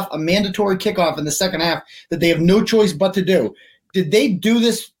kickoff, a mandatory kickoff in the second half that they have no choice but to do. Did they do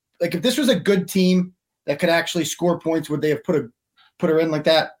this? If this was a good team that could actually score points, would they have put her in like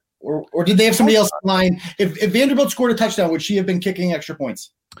that? Or did they have somebody else in line? If Vanderbilt scored a touchdown, would she have been kicking extra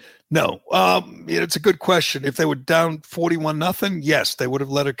points? No. It's a good question. If they were down 41-0, yes, they would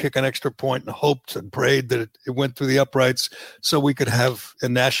have let her kick an extra point and hoped and prayed that it went through the uprights so we could have a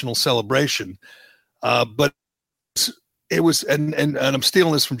national celebration. But it was, and I'm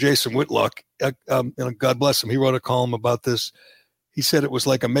stealing this from Jason Whitlock. God bless him. He wrote a column about this. He said it was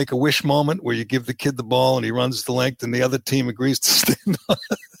like a Make-A-Wish moment where you give the kid the ball and he runs the length and the other team agrees to stand on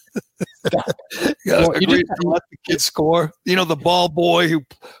it. Agrees to let the kid score. The ball boy who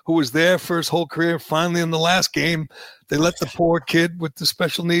was there for his whole career, finally in the last game, they let the poor kid with the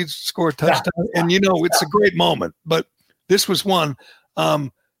special needs score a touchdown. And it's a great moment. But this was one.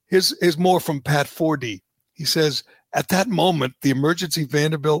 Here's more from Pat Fordy. He says, at that moment, the emergency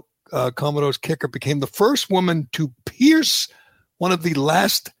Vanderbilt Commodores kicker became the first woman to pierce one of the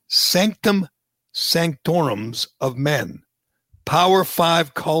last sanctum sanctorums of men, Power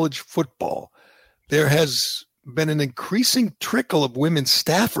 5 college football. There has been an increasing trickle of women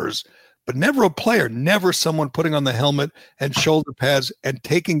staffers, but never a player, never someone putting on the helmet and shoulder pads and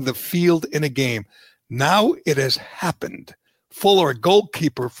taking the field in a game. Now it has happened. Fuller, a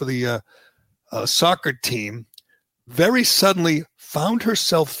goalkeeper for the soccer team, very suddenly found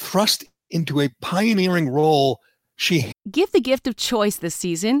herself thrust into a pioneering role. Give the gift of choice this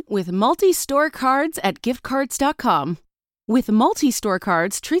season with multi-store cards at giftcards.com. With multi-store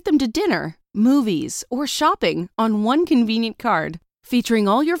cards, treat them to dinner, movies, or shopping on one convenient card. Featuring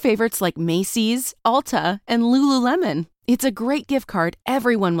all your favorites like Macy's, Ulta, and Lululemon. It's a great gift card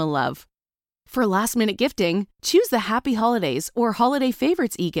everyone will love. For last-minute gifting, choose the Happy Holidays or Holiday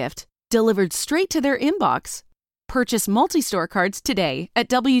Favorites e-gift, delivered straight to their inbox. Purchase multi-store cards today at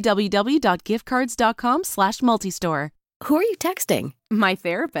www.giftcards.com/multistore. Who are you texting? My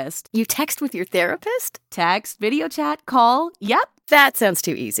therapist. You text with your therapist? Text, video chat, call. Yep. That sounds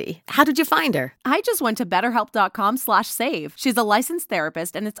too easy. How did you find her? I just went to betterhelp.com/save. She's a licensed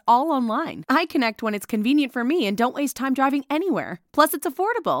therapist and it's all online. I connect when it's convenient for me and don't waste time driving anywhere. Plus, it's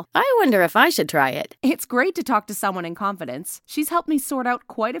affordable. I wonder if I should try it. It's great to talk to someone in confidence. She's helped me sort out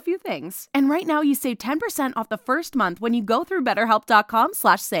quite a few things. And right now you save 10% off the first month when you go through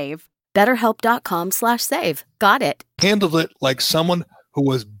betterhelp.com/save. BetterHelp.com/save. Got it. Handled it like someone who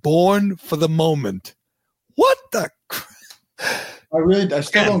was born for the moment. What the? I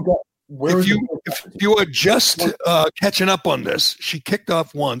still don't get. If you are just catching up on this, she kicked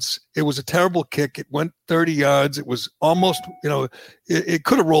off once. It was a terrible kick. It went 30 yards. It was almost, it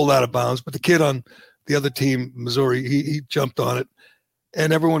could have rolled out of bounds, but the kid on the other team, Missouri, he jumped on it,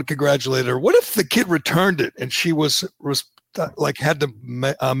 and everyone congratulated her. What if the kid returned it and she was had to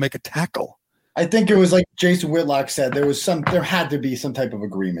make a tackle? I think it was like Jason Whitlock said. There had to be some type of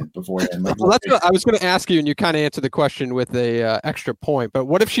agreement beforehand. Well, that's what I was going to ask you, and you kind of answered the question with a extra point. But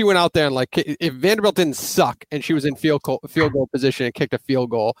what if she went out there and if Vanderbilt didn't suck and she was in field goal position and kicked a field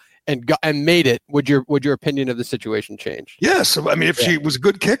goal and made it? Would your opinion of the situation change? Yes, I mean, if she was a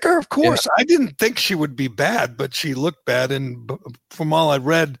good kicker, of course. Yeah. I didn't think she would be bad, but she looked bad, and from all I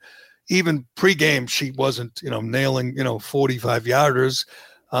read, even pregame, she wasn't nailing 45 yarders.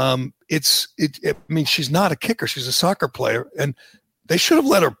 I mean, she's not a kicker. She's a soccer player, and they should have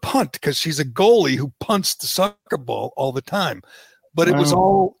let her punt because she's a goalie who punts the soccer ball all the time. But it was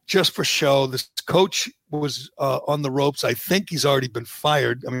all just for show. This coach was on the ropes. I think he's already been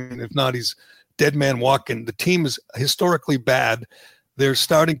fired. I mean, if not, he's dead man walking. The team is historically bad. Their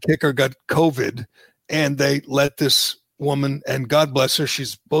starting kicker got COVID, and they let this woman, and God bless her,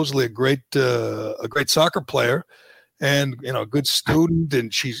 she's supposedly a great soccer player. And, a good student,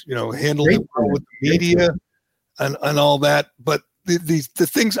 and she's, handled it well with the media and all that. But the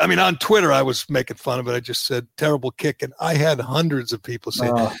things, I mean, on Twitter, I was making fun of it. I just said, terrible kick. And I had hundreds of people say,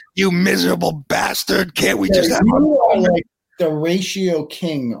 you miserable bastard. Can't we just have you are like the ratio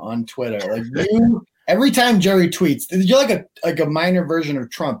king on Twitter. Like you, every time Jerry tweets, you're like a minor version of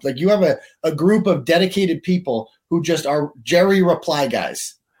Trump. Like you have a group of dedicated people who just are Jerry reply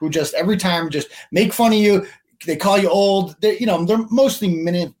guys who just every time just make fun of you. They call you old. They're mostly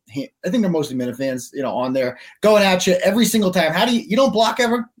Minute. I think they're mostly Minute fans, on there going at you every single time. How do you don't block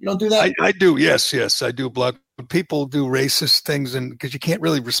ever? You don't do that? I do. Yes, I do block. People do racist things, and because you can't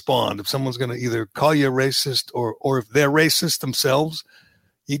really respond if someone's going to either call you a racist or if they're racist themselves,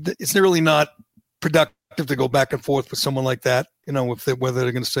 it's really not productive to go back and forth with someone like that. Whether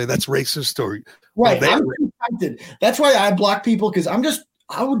they're going to say that's racist or right. I'm tempted. That's why I block people because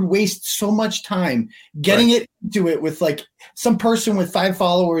I would waste so much time getting it into it with like some person with 5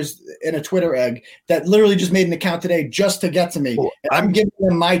 followers and a Twitter egg that literally just made an account today just to get to me. Well, I'm giving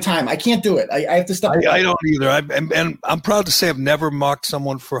them my time. I can't do it. I have to stop. I don't either. And I'm proud to say I've never mocked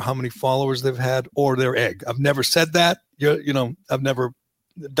someone for how many followers they've had or their egg. I've never said that. I've never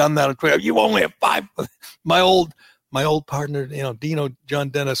done that on Twitter. You only have 5. My old partner, Dino John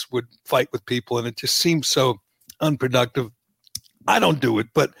Dennis would fight with people, and it just seems so unproductive. I don't do it,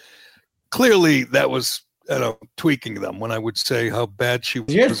 but clearly that was tweaking them when I would say how bad she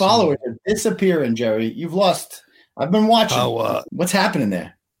was. Your followers are disappearing, Jerry. You've lost. I've been watching. What's happening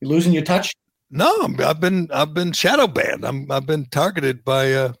there? You losing your touch? No, I've been shadow banned. I've been targeted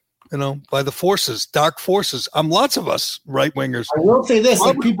by by the forces, dark forces. Lots of us right wingers. I will say this: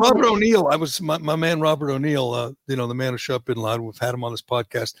 Robert O'Neill. I was my man, Robert O'Neill. The man who shot Bin Laden. We've had him on this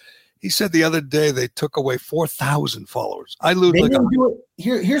podcast. He said the other day they took away 4,000 followers. I lose.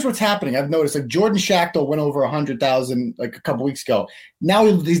 Here's what's happening. I've noticed like Jordan Schachtel went over 100,000 like a couple weeks ago. Now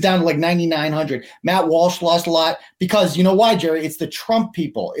he's down to like 9,900. Matt Walsh lost a lot because you know why, Jerry? It's the Trump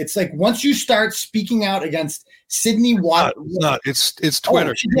people. It's like once you start speaking out against Sidney Watson. It's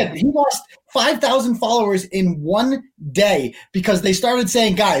Twitter. He lost 5,000 followers in one day because they started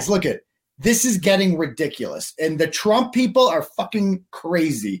saying, guys, look at. This is getting ridiculous. And the Trump people are fucking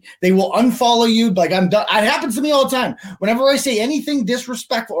crazy. They will unfollow you. Like I'm done. It happens to me all the time. Whenever I say anything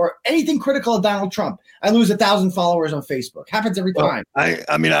disrespectful or anything critical of Donald Trump, I lose 1,000 followers on Facebook. Happens every time.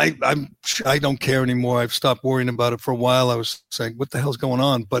 I don't care anymore. I've stopped worrying about it for a while. I was saying, what the hell's going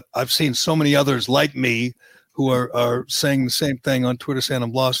on? But I've seen so many others like me who are saying the same thing on Twitter, saying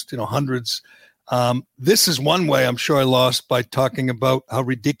I've lost, hundreds. This is one way I'm sure I lost by talking about how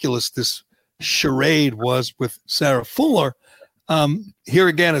ridiculous this charade was with Sarah Fuller. Here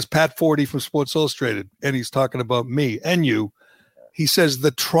again is Pat Forty from Sports Illustrated, and he's talking about me and you. He says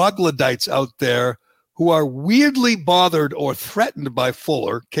the troglodytes out there who are weirdly bothered or threatened by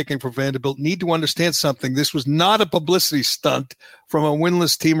Fuller kicking for Vanderbilt need to understand something. This was not a publicity stunt from a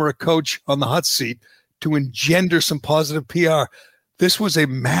winless team or a coach on the hot seat to engender some positive PR. This was a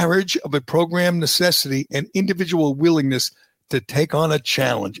marriage of a program necessity and individual willingness to take on a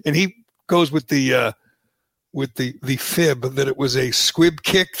challenge. And he goes with the fib that it was a squib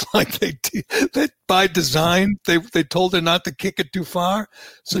kick, like that by design they told her not to kick it too far.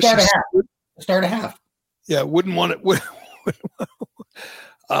 So start a half. Yeah, wouldn't want it.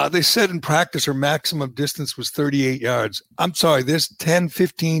 They said in practice her maximum distance was 38 yards. I'm sorry, there's 10,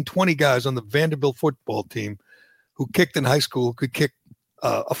 15, 20 guys on the Vanderbilt football team who kicked in high school who could kick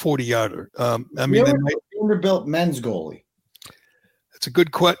a 40-yarder. Vanderbilt men's goalie. It's a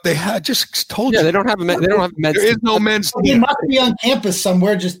good question. They had just told you. Yeah, they don't have men's. There is no men's team. They must be on campus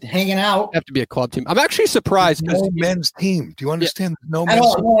somewhere, just hanging out. Have to be a club team. I'm actually surprised because no men's team. Do you understand? Yeah. No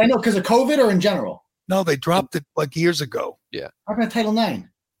men's team. I know because of COVID or in general. No, they dropped it like years ago. Yeah. How about Title IX?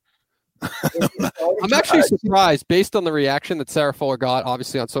 I'm actually surprised based on the reaction that Sarah Fuller got,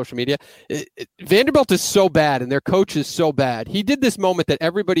 obviously on social media. Vanderbilt is so bad and their coach is so bad. He did this moment that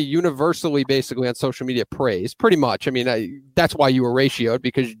everybody universally basically on social media praised pretty much. I mean, that's why you were ratioed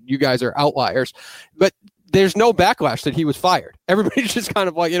because you guys are outliers. But there's no backlash that he was fired. Everybody's just kind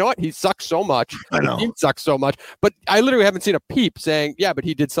of like, you know what? He sucks so much. I know. The team sucks so much. But I literally haven't seen a peep saying, yeah, but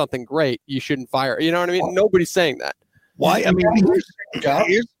he did something great. You shouldn't fire. You know what I mean? Nobody's saying that. Why? I mean,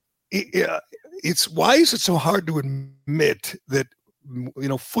 it's why is it so hard to admit that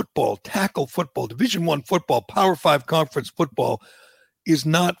football, tackle football, Division I football, Power 5 conference football is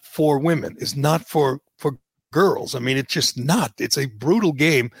not for women, is not for girls. I mean, it's just not. It's a brutal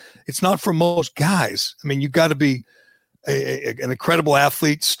game. It's not for most guys. I mean, you got to be an incredible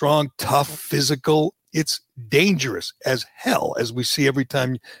athlete, strong, tough, physical. It's dangerous as hell, as we see every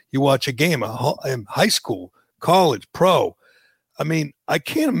time you watch a game, in high school, college, pro. I mean, I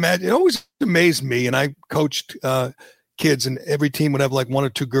can't imagine. It always amazed me, and I coached kids, and every team would have like one or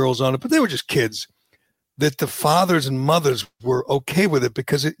two girls on it, but they were just kids, that the fathers and mothers were okay with it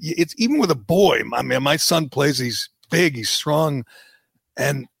because it's even with a boy. I mean, my son plays, he's big, he's strong,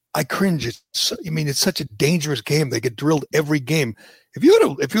 and I cringe. It's such a dangerous game. They get drilled every game. If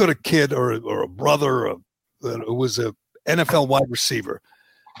you had a kid or a brother who was a NFL wide receiver,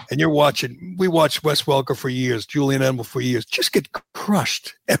 and we watched Wes Welker for years, Julian Edelman for years, just get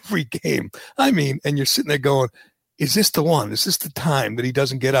crushed every game. I mean, and you're sitting there going, is this the one? Is this the time that he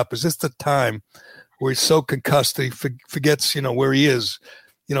doesn't get up? Is this the time where he's so concussed that he forgets, where he is?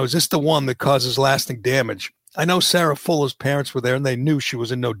 Is this the one that causes lasting damage? I know Sarah Fuller's parents were there and they knew she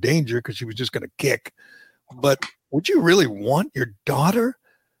was in no danger because she was just going to kick. But would you really want your daughter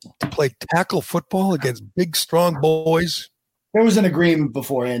to play tackle football against big, strong boys? There was an agreement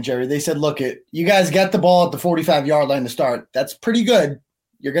beforehand, Jerry. They said, look, you guys get the ball at the 45-yard line to start. That's pretty good.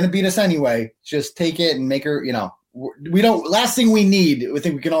 You're going to beat us anyway. Just take it and make her, we don't. Last thing we need, I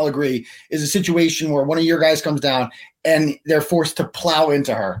think we can all agree, is a situation where one of your guys comes down and they're forced to plow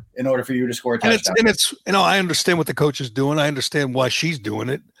into her in order for you to score a touchdown. And it's I understand what the coach is doing. I understand why she's doing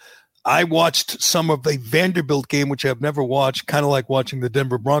it. I watched some of a Vanderbilt game, which I've never watched, kind of like watching the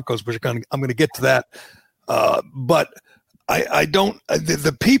Denver Broncos, which I'm going to get to that. But I don't –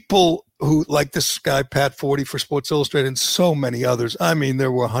 the people who, like this guy, Pat Forty for Sports Illustrated, and so many others. I mean,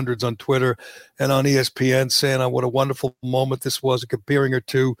 there were hundreds on Twitter and on ESPN saying, oh, what a wonderful moment this was, and comparing her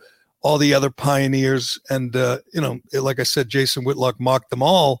to all the other pioneers. And, like I said, Jason Whitlock mocked them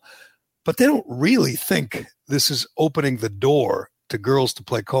all. But they don't really think this is opening the door to girls to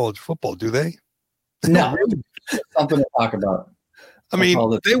play college football, do they? No, it's something to talk about. I mean,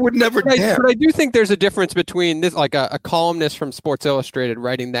 they would never dare. But I do think there's a difference between this, like a columnist from Sports Illustrated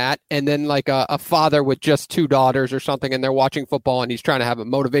writing that, and then like a father with just two daughters or something, and they're watching football, and he's trying to have a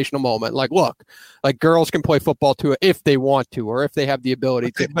motivational moment. Like, look, like girls can play football too if they want to, or if they have the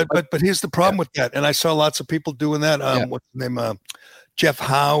ability to. But here's the problem with that, and I saw lots of people doing that. What's his name? Jeff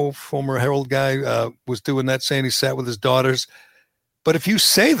Howe, former Herald guy, was doing that, saying he sat with his daughters. But if you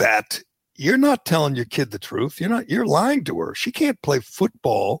say that, you're not telling your kid the truth. You're lying to her. She can't play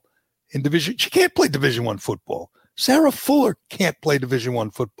football she can't play Division I football. Sarah Fuller can't play Division I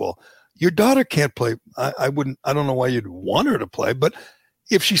football. Your daughter can't play. I don't know why you'd want her to play, but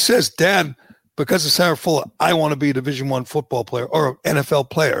if she says, Dad, because of Sarah Fuller, I want to be a Division I football player or an NFL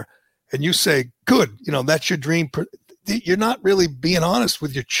player, and you say, good, that's your dream, you're not really being honest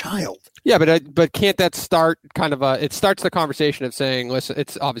with your child. Yeah, but can't that start kind of it starts the conversation of saying, listen,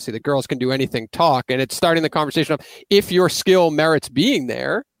 it's obviously the girls can do anything, talk, and it's starting the conversation of if your skill merits being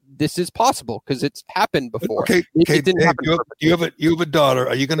there, this is possible because it's happened before. Okay, it didn't happen. You have a daughter.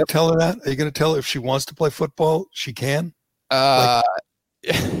 Are you going to tell her that? Are you going to tell her if she wants to play football, she can?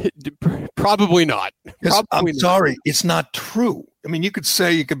 Probably not. Sorry, it's not true. I mean, you could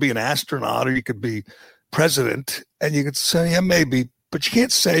say you could be an astronaut or you could be president, and you could say, yeah, maybe. But you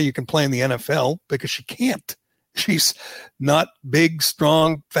can't say you can play in the NFL because she can't. She's not big,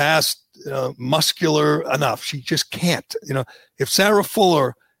 strong, fast, muscular enough. She just can't. If Sarah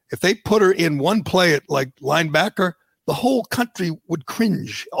Fuller, if they put her in one play at like linebacker, the whole country would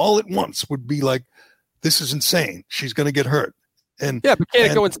cringe all at once, would be like, this is insane. She's going to get hurt. And yeah, but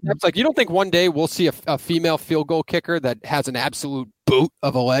can't it go in steps? Like, you don't think one day we'll see a female field goal kicker that has an absolute boot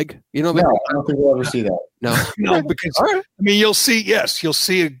of a leg? You know, no, I don't think we'll ever see that. No, no, because I mean, you'll see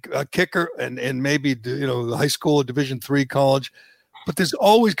a kicker and maybe the high school or Division III college, but there's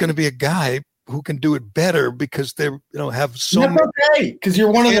always going to be a guy who can do it better because they have so many. Okay, because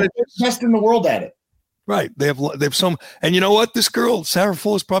you're one of the best in the world at it. Right. They have some, and you know what? This girl, Sarah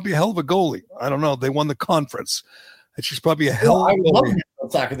Fuller, is probably a hell of a goalie. I don't know. They won the conference, and she's probably a hell of a goalie.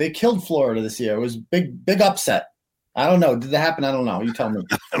 Soccer. They killed Florida this year. It was big upset. I don't know. Did that happen? I don't know. You tell me.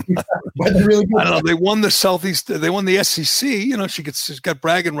 Really good. I don't know. They won the Southeast. They won the SEC. She's got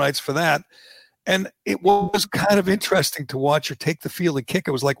bragging rights for that. And it was kind of interesting to watch her take the field and kick.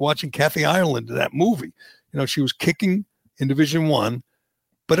 It was like watching Kathy Ireland in that movie. She was kicking in Division I,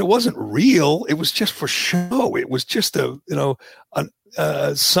 but it wasn't real. It was just for show. It was just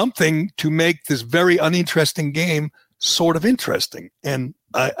something to make this very uninteresting game sort of interesting. And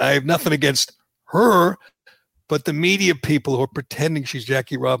I have nothing against her, but the media people who are pretending she's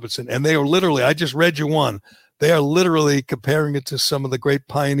Jackie Robinson, and they are literally, I just read you one, they are literally comparing it to some of the great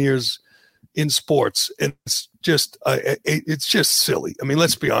pioneers in sports, and it's just silly. I mean,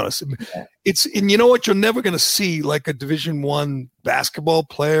 let's be honest. And you know what? You're never going to see like a Division I basketball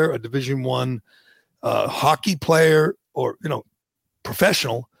player, a Division I hockey player, or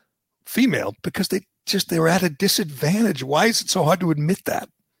professional female, because they're at a disadvantage. Why is it so hard to admit that?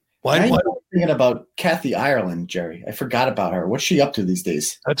 Why? I'm thinking about Kathy Ireland, Jerry. I forgot about her. What's she up to these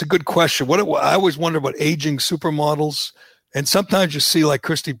days? That's a good question. I always wonder about aging supermodels. And sometimes you see like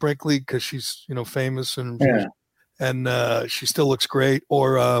Christy Brinkley because she's famous and she still looks great.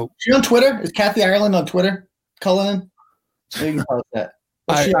 Or she on Twitter? Is Kathy Ireland on Twitter? Cullinan? You can tell us that.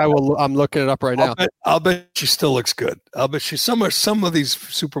 I will. I'm looking it up right now. I'll bet she still looks good. I'll bet some of these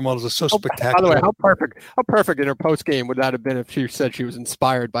supermodels are so spectacular. By the way, how perfect in her post game would that have been if she said she was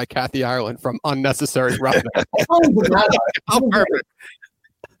inspired by Kathy Ireland from Unnecessary Roughness? How perfect.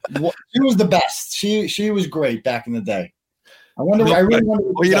 She was the best. She was great back in the day. I wonder.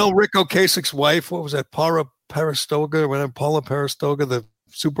 Well, Rick Ocasek's wife. What was that? Paula Parastoga, the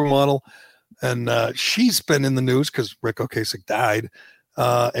supermodel, and she's been in the news because Rick Ocasek died,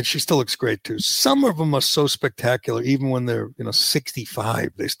 and she still looks great too. Some of them are so spectacular, even when they're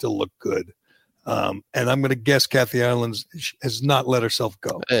 65, they still look good. And I'm going to guess Kathy Ireland has not let herself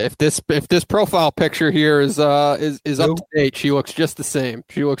go. If this profile picture here is up to date, she looks just the same.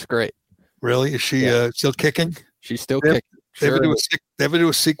 She looks great. Really? Is she still kicking? She's still kicking. They ever do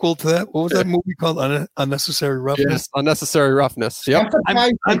a sequel to that? What was that movie called? Unnecessary Roughness? Yes, Unnecessary Roughness. Yep. I'm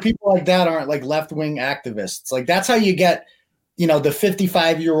surprised people like that aren't like left-wing activists. Like that's how you get, the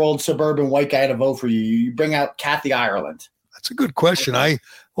 55-year-old suburban white guy to vote for you. You bring out Kathy Ireland. That's a good question.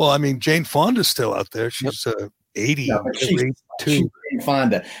 Jane Fonda's still out there. She's 80. Yeah, she's Jane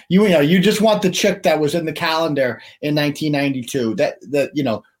Fonda. You just want the chick that was in the calendar in 1992. That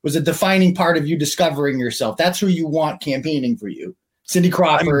was a defining part of you discovering yourself. That's who you want campaigning for you. Cindy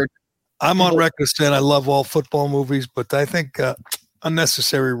Crawford. I'm on record saying I love all football movies, but I think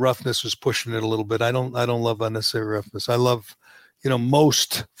Unnecessary Roughness was pushing it a little bit. I don't love Unnecessary Roughness. I love,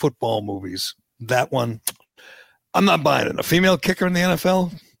 most football movies. That one, I'm not buying it. A female kicker in the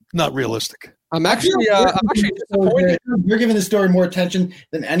NFL, not realistic. I'm actually disappointed. You're giving the story more attention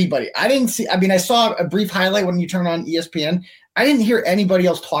than anybody. I saw a brief highlight when you turn on ESPN. I didn't hear anybody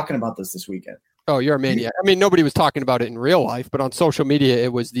else talking about this weekend. Oh, you're a maniac. I mean, nobody was talking about it in real life, but on social media,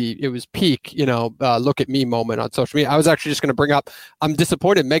 it was peak, look at me moment on social media. I was actually just going to bring up, I'm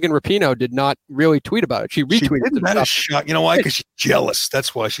disappointed Megan Rapinoe did not really tweet about it. She retweeted it. That is shock. You know why? Because she's jealous.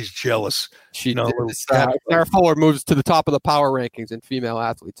 That's why she's jealous. Sarah Fuller moves to the top of the power rankings in female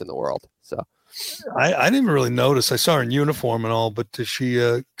athletes in the world. So I didn't really notice. I saw her in uniform and all, but is she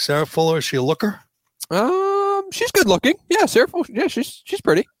Sarah Fuller? Is she a looker? She's good looking. Yeah, Sarah Fuller. Yeah, she's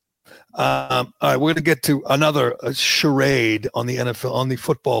pretty. All right, we're going to get to another charade on the NFL, on the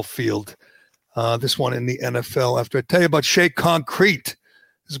football field. This one in the NFL. After I tell you about Shea Concrete,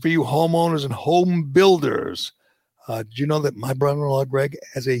 this is for you homeowners and home builders. Did you know that my brother-in-law Greg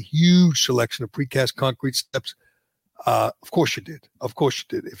has a huge selection of precast concrete steps? Of course you did. Of course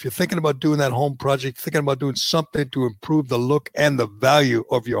you did. If you're thinking about doing that home project, thinking about doing something to improve the look and the value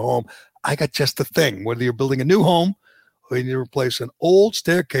of your home, I got just the thing. Whether you're building a new home or you need to replace an old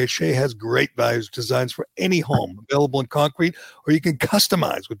staircase, Shea has great values designs for any home, available in concrete, or you can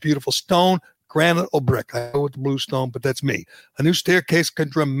customize with beautiful stone, granite, or brick. I go with the blue stone, but that's me. A new staircase can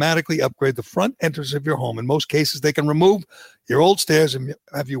dramatically upgrade the front entrance of your home. In most cases, they can remove your old stairs and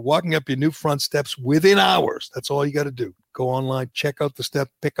have you walking up your new front steps within hours. That's all you got to do. Go online, check out the step,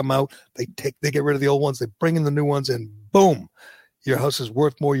 pick them out. They get rid of the old ones, they bring in the new ones, and boom, Your house is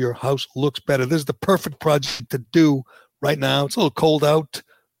worth more. Your house looks better. This is the perfect project to do right now. It's a little cold out,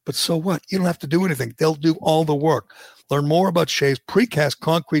 but so what? You don't have to do anything. They'll do all the work. Learn more about Shea's precast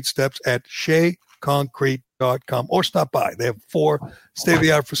concrete steps at sheaconcrete.com or stop by. They have 4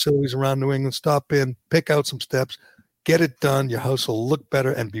 state-of-the-art facilities around New England. Stop in, pick out some steps, get it done. Your house will look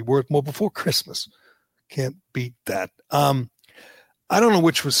better and be worth more before Christmas. Can't beat that. I don't know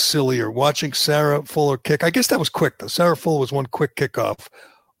which was sillier, watching Sarah Fuller kick. I guess that was quick, though. Sarah Fuller was one quick kickoff.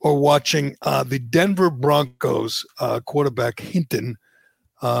 Or watching the Denver Broncos quarterback Hinton.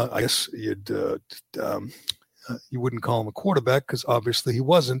 I guess you wouldn't call him a quarterback because obviously he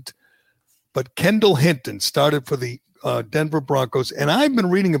wasn't. But Kendall Hinton started for the Denver Broncos. And I've been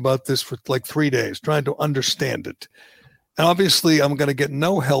reading about this for like 3 days, trying to understand it. And obviously I'm going to get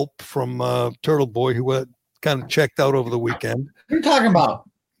no help from Turtle Boy, who kind of checked out over the weekend. What are you talking about?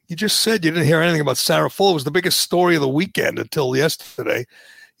 You just said you didn't hear anything about Sarah Fuller. It was the biggest story of the weekend until yesterday.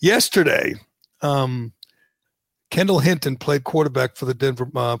 Kendall Hinton played quarterback for the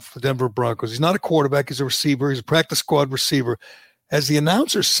Denver Broncos. He's not a quarterback. He's a receiver. He's a practice squad receiver. As the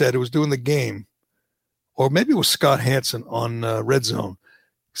announcer said, who was doing the game, or maybe it was Scott Hansen on Red Zone,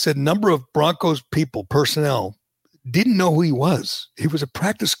 said number of Broncos personnel, didn't know who he was. He was a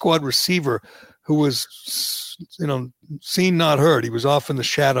practice squad receiver who was, seen, not heard. He was off in the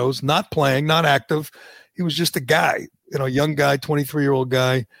shadows, not playing, not active. He was just a guy, young guy, 23-year-old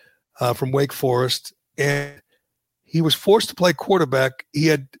guy from Wake Forest. And he was forced to play quarterback. He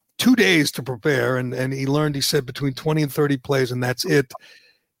had 2 days to prepare, and he learned, he said, between 20 and 30 plays, and that's it.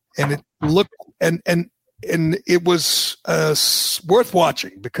 And it looked and it was worth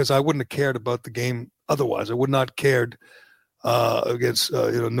watching because I wouldn't have cared about the game otherwise. I would not have cared against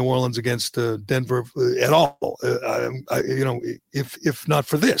New Orleans against Denver at all. If not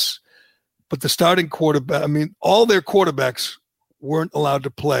for this. But the starting quarterback, all their quarterbacks weren't allowed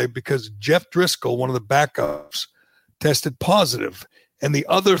to play because Jeff Driscoll, one of the backups, tested positive. And the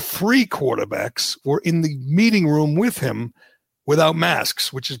other 3 quarterbacks were in the meeting room with him without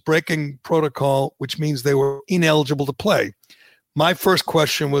masks, which is breaking protocol, which means they were ineligible to play. My first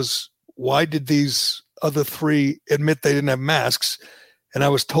question was, why did these other 3 admit they didn't have masks? And I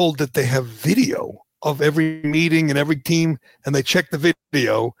was told that they have video of every meeting and every team, and they checked the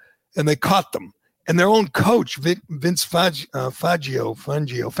video and they caught them. And their own coach, Vic Fangio,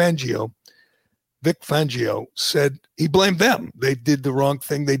 said he blamed them. They did the wrong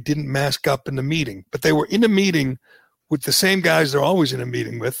thing. They didn't mask up in the meeting. But they were in a meeting with the same guys they're always in a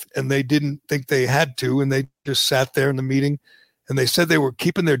meeting with, and they didn't think they had to, and they just sat there in the meeting. And they said they were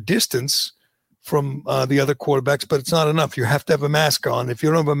keeping their distance from the other quarterbacks, but it's not enough. You have to have a mask on. If you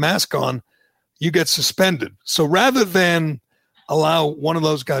don't have a mask on, you get suspended. So rather than allow one of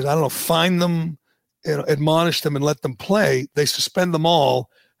those guys, fine them, admonish them and let them play, they suspend them all,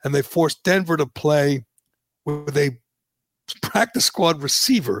 and they forced Denver to play with a practice squad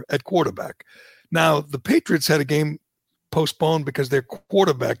receiver at quarterback. Now, the Patriots had a game postponed because their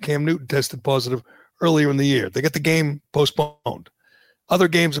quarterback, Cam Newton, tested positive earlier in the year. They get the game postponed. Other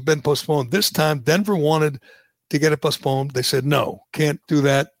games have been postponed. This time, Denver wanted to get it postponed. They said, no, can't do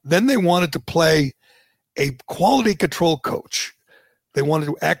that. Then they wanted to play a quality control coach. They wanted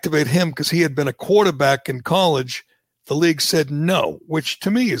to activate him because he had been a quarterback in college. The league said no, which to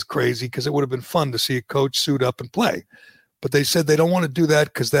me is crazy because it would have been fun to see a coach suit up and play. But they said they don't want to do that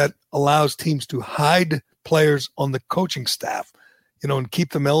because that allows teams to hide players on the coaching staff, and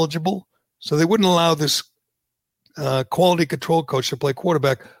keep them eligible. So they wouldn't allow this quality control coach to play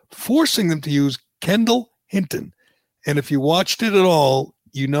quarterback, forcing them to use Kendall Hinton. And if you watched it at all,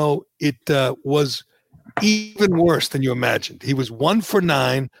 it was even worse than you imagined. He was 1 for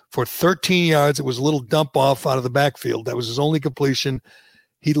 9 for 13 yards. It was a little dump off out of the backfield. That was his only completion.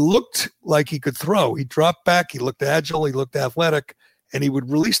 He looked like he could throw. He dropped back. He looked agile. He looked athletic, and he would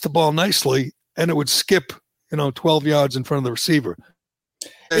release the ball nicely, and it would skip, 12 yards in front of the receiver.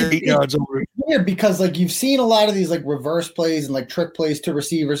 8 yards over. It's weird because you've seen a lot of these reverse plays and trick plays to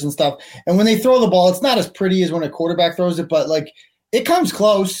receivers and stuff. And when they throw the ball, it's not as pretty as when a quarterback throws it, but it comes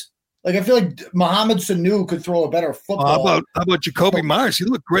close. I feel like Mohamed Sanu could throw a better football. How about Jacoby Myers? He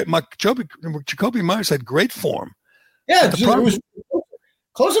looked great. Jacoby Myers had great form. Yeah, it was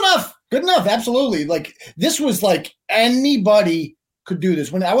close enough, good enough. Absolutely. This was anybody could do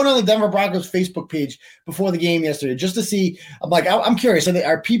this. When I went on the Denver Broncos Facebook page before the game yesterday, just to see, I'm curious.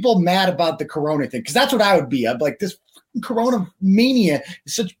 Are people mad about the Corona thing? Because that's what I would be. I'm this Corona mania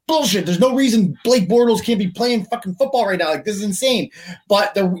is such bullshit. There's no reason Blake Bortles can't be playing fucking football right now. This is insane.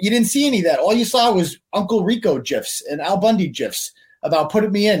 But you didn't see any of that. All you saw was Uncle Rico gifs and Al Bundy gifs. about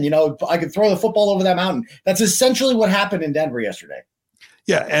putting me in. I could throw the football over that mountain. That's essentially what happened in Denver yesterday.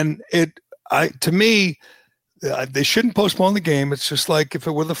 Yeah, and to me, they shouldn't postpone the game. It's just like if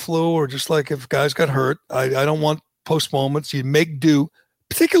it were the flu or just like if guys got hurt. I don't want postponements. You make do,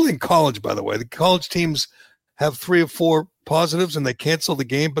 particularly in college, by the way. The college teams have 3 or 4 positives and they cancel the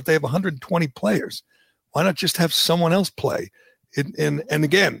game, but they have 120 players. Why not just have someone else play? And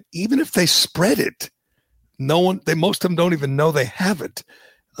again, even if they spread it, most of them don't even know they have it.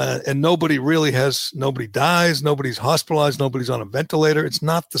 And nobody dies, nobody's hospitalized, nobody's on a ventilator. It's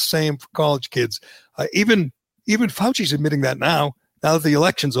not the same for college kids. Even Fauci's admitting that now that the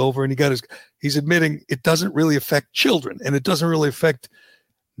election's over, and he's admitting it doesn't really affect children, and it doesn't really affect,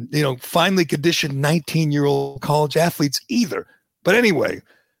 finely conditioned 19-year-old college athletes either. But anyway,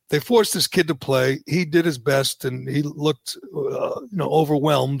 they forced this kid to play. He did his best, and he looked,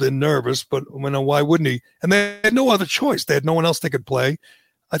 overwhelmed and nervous. But why wouldn't he? And they had no other choice. They had no one else they could play.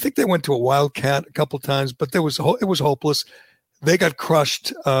 I think they went to a Wildcat a couple of times, but it was hopeless. They got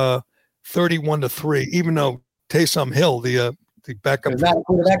crushed 31-3. Even though Taysom Hill, the backup, he's not a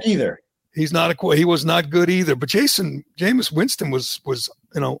quarterback either. He was not good either. But Jameis Winston was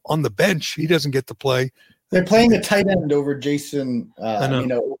on the bench. He doesn't get to play. They're playing a tight end over Jason,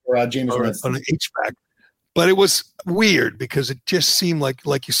 over Jameis Winston. On an H-back. But it was weird because it just seemed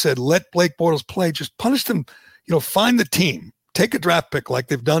like you said, let Blake Bortles play. Just punish them. Find the team. Take a draft pick like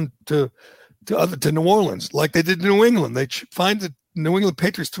they've done to New Orleans, like they did to New England. They find the New England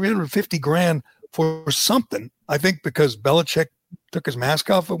Patriots $350,000 for something. I think because Belichick took his mask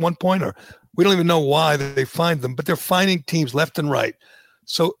off at one point, or we don't even know why they find them, but they're finding teams left and right.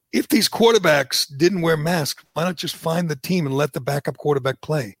 So if these quarterbacks didn't wear masks, why not just find the team and let the backup quarterback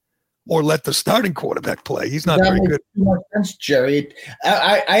play, or let the starting quarterback play? He's not very good. Too much sense, Jerry.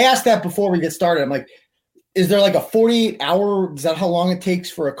 I asked that before we get started. I'm like, is there like a 48-hour? Is that how long it takes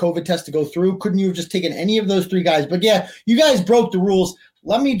for a COVID test to go through? Couldn't you have just taken any of those 3 guys? But yeah, you guys broke the rules.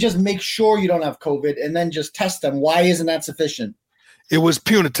 Let me just make sure you don't have COVID and then just test them. Why isn't that sufficient? It was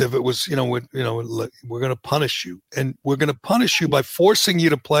punitive. It was, we're going to punish you, and we're going to punish you by forcing you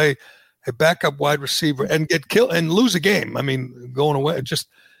to play a backup wide receiver and get killed and lose a game. I mean, going away,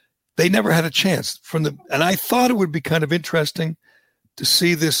 they never had a chance and I thought it would be kind of interesting to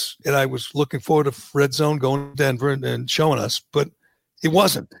see this, and I was looking forward to Red Zone going to Denver and showing us, but it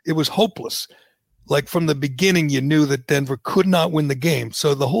wasn't. It was hopeless. Like from the beginning, you knew that Denver could not win the game.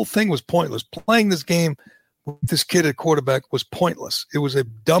 So the whole thing was pointless. Playing this game with this kid at quarterback was pointless. It was a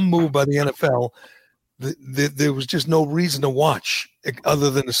dumb move by the NFL. There was just no reason to watch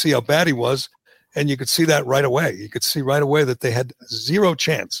other than to see how bad he was, and you could see that right away. You could see right away that they had zero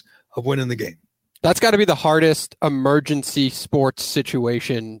chance of winning the game. That's got to be the hardest emergency sports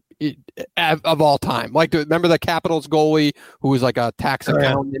situation of all time. Like, remember the Capitals goalie who was like a tax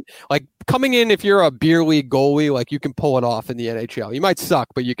accountant? Yeah. Like coming in, if you're a beer league goalie, like you can pull it off in the NHL. You might suck,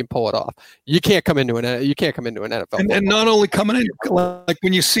 but you can pull it off. You can't come into an NFL. And not only coming in, like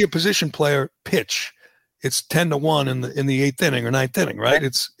when you see a position player pitch, it's 10-1 in the 8th inning or 9th inning, right?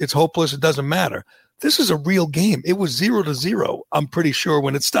 It's hopeless. It doesn't matter. This is a real game. It was 0-0, I'm pretty sure,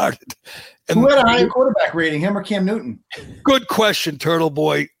 when it started. And who had a higher quarterback rating, him or Cam Newton? Good question, Turtle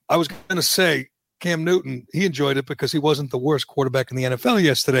Boy. I was going to say Cam Newton, he enjoyed it because he wasn't the worst quarterback in the NFL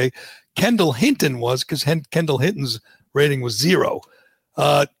yesterday. Kendall Hinton was, because Kendall Hinton's rating was 0.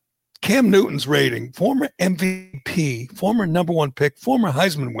 Cam Newton's rating, former MVP, former number 1 pick, former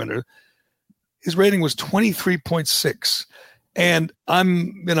Heisman winner, his rating was 23.6. And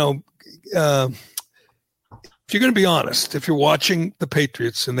I'm, if you're going to be honest, if you're watching the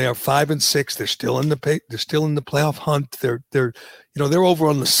Patriots and they are 5-6, they're still in the playoff hunt. They're over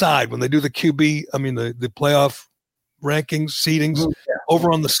on the side when they do the QB. I mean the playoff rankings, seedings.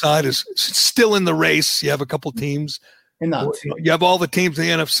 Over on the side is still in the race. You have a couple teams. You have all the teams in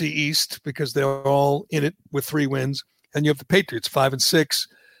the NFC East because they're all in it with 3 wins, and you have the Patriots 5-6.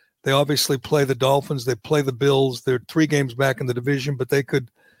 They obviously play the Dolphins. They play the Bills. They're 3 games back in the division, but they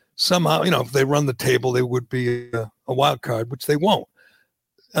could. Somehow, if they run the table, they would be a wild card, which they won't.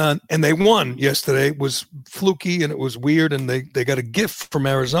 And they won yesterday. It was fluky and it was weird, and they got a gift from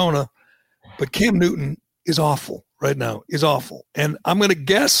Arizona. But Cam Newton is awful right now, is awful. And I'm going to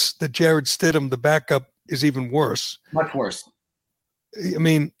guess that Jared Stidham, the backup, is even worse. Much worse. I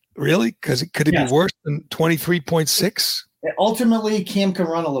mean, really? Because could it be worse than 23.6? Ultimately, Cam can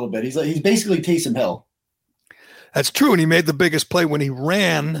run a little bit. He's basically Taysom Hill. That's true, and he made the biggest play when he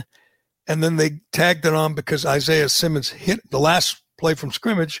ran, and then they tagged it on because Isaiah Simmons hit the last play from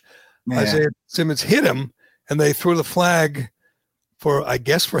scrimmage. Man. Isaiah Simmons hit him, and they threw the flag for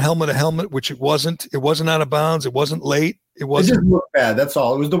helmet to helmet, which it wasn't. It wasn't out of bounds. It wasn't late. It wasn't. It just looked bad. That's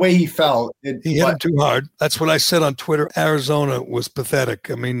all. It was the way he fell. He hit him too hard. That's what I said on Twitter. Arizona was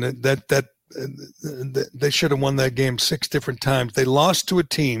pathetic. I mean, that they should have won that game 6 different times. They lost to a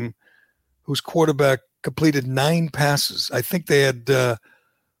team whose quarterback completed 9 passes. I think they had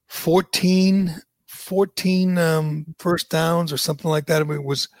 14 first downs or something like that. I mean,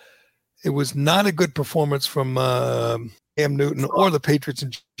 it was not a good performance from Cam Newton or the Patriots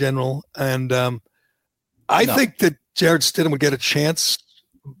in general. And I think that Jarrett Stidham would get a chance,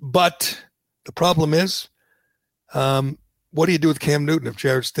 but the problem is, what do you do with Cam Newton if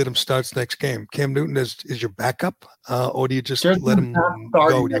Jarrett Stidham starts next game? Cam Newton is your backup, or do you just let him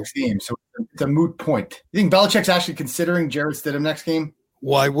go next game? So it's a moot point. You think Belichick's actually considering Jarrett Stidham next game?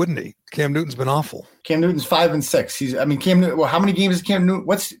 Why wouldn't he? Cam Newton's been awful. Cam Newton's 5-6. Cam Newton. Well, how many games is Cam Newton?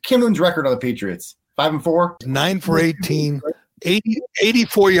 What's Cam Newton's record on the Patriots? 5-4. 9 for 18.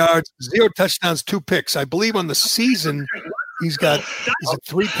 84 yards, 0 touchdowns, 2 picks. I believe on the season he's got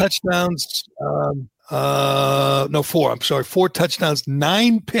 3 touchdowns. 4. I'm sorry, 4 touchdowns,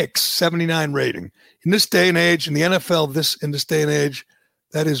 9 picks, 79 rating. In this day and age, in the NFL, in this day and age,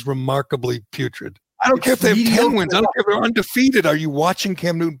 that is remarkably putrid. I don't care if they have 10 wins. I don't care if they're undefeated. Are you watching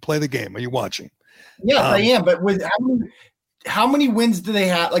Cam Newton play the game? Are you watching? Yes, I am. But with how many wins do they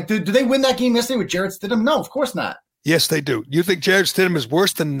have? Like, do they win that game yesterday with Jarrett Stidham? No, of course not. Yes, they do. You think Jarrett Stidham is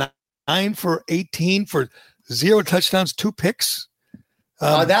worse than 9 for 18 for 0 touchdowns, 2 picks?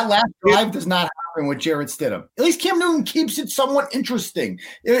 That last drive does not happen with Jarrett Stidham. At least Cam Newton keeps it somewhat interesting.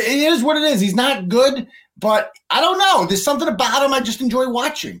 It is what it is. He's not good, but I don't know. There's something about him I just enjoy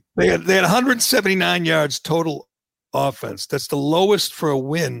watching. They had 179 yards total offense. That's the lowest for a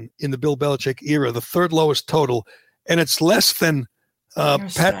win in the Bill Belichick era, the 3rd lowest total, and it's less than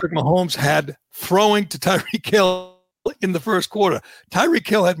Patrick Mahomes had throwing to Tyreek Hill in the first quarter. Tyreek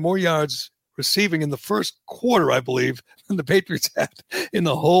Hill had more yards receiving in the first quarter, I believe, than the Patriots had in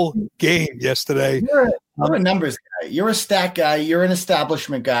the whole game yesterday. You're a numbers guy. You're a stat guy. You're an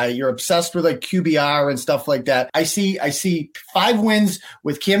establishment guy. You're obsessed with like QBR and stuff like that. I see 5 wins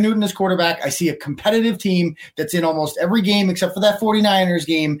with Cam Newton as quarterback. I see a competitive team that's in almost every game except for that 49ers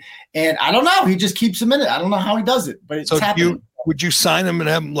game. And I don't know. He just keeps him in it. I don't know how he does it, but it's happening. Would you sign him and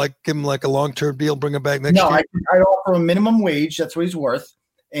have him give him a long-term deal, bring him back next year? No, I'd offer him minimum wage. That's what he's worth.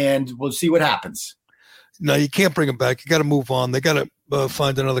 And we'll see what happens. No, you can't bring him back. You got to move on. They got to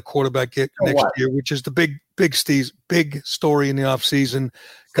find another quarterback next year, which is the big story in the offseason.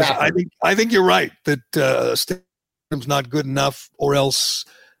 Because I think you're right that Stidham's not good enough, or else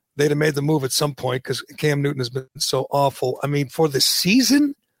they'd have made the move at some point. Because Cam Newton has been so awful. I mean, for the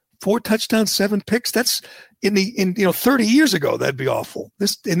season, 4 touchdowns, 7 picks. That's in 30 years ago. That'd be awful.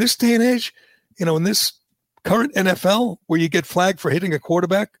 In this day and age, in this current NFL, where you get flagged for hitting a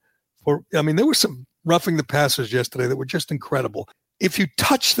quarterback, there was some roughing the passers yesterday that were just incredible. If you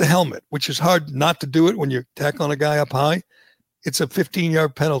touch the helmet, which is hard not to do it when you tackle a guy up high, it's a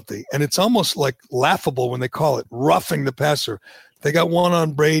 15-yard penalty. And it's almost like laughable when they call it roughing the passer. They got one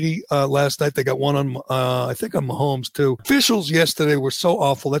on Brady last night. They got one on, I think, on Mahomes, too. Officials yesterday were so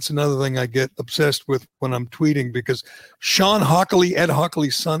awful. That's another thing I get obsessed with when I'm tweeting, because Sean Hockley, Ed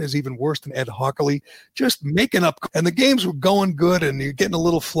Hockley's son, is even worse than Ed Hockley, just making up. And the games were going good, and you're getting a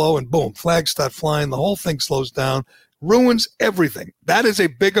little flow, and boom, flags start flying. The whole thing slows down, ruins everything. That is a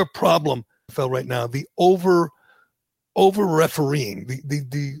bigger problem right now, the over refereeing,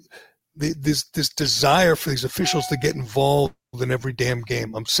 this desire for these officials to get involved in every damn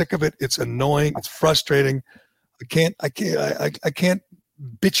game. I'm sick of it. It's annoying. It's frustrating. I can't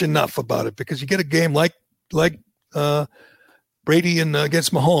bitch enough about it, because you get a game like Brady and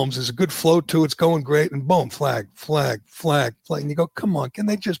against Mahomes. There's a good flow to it. It's going great, and boom, flag. And you go, come on, can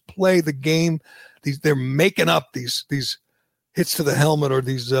they just play the game? They're making up these hits to the helmet or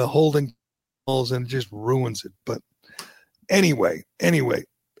these holding balls, and it just ruins it. But anyway,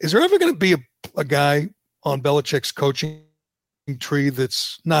 is there ever going to be a guy on Belichick's coaching tree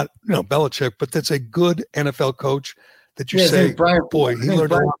that's not, Belichick, but that's a good NFL coach that you say, boy, he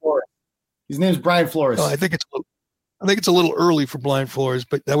learned a lot? His name is Brian Flores. I think it's a little early for Brian Flores,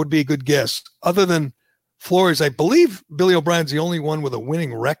 but that would be a good guess. Other than Flores, I believe Billy O'Brien's the only one with a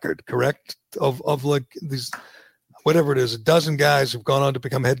winning record, correct? Of like these, whatever it is, a dozen guys have gone on to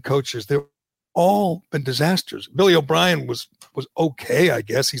become head coaches. They've all been disasters. Billy O'Brien was okay, I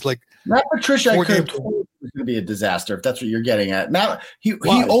guess. He's like Matt Patricia. I could have told you was going to be a disaster, if that's what you're getting at. Now he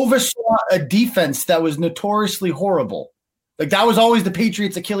oversaw a defense that was notoriously horrible. Like, that was always the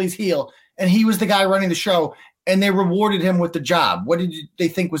Patriots' Achilles heel, and he was the guy running the show. and they rewarded him with the job. What did they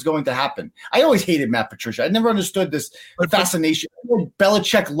think was going to happen? I always hated Matt Patricia. I never understood this fascination.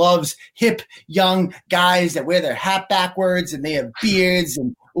 Belichick loves hip, young guys that wear their hat backwards and they have beards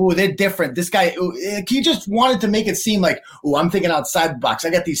and, they're different. This guy, he just wanted to make it seem like, I'm thinking outside the box. I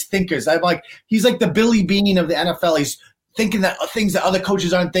got these thinkers. He's like the Billy Bean of the NFL. He's thinking that things that other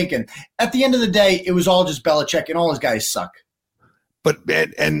coaches aren't thinking. At the end of the day, it was all just Belichick, and all his guys suck. But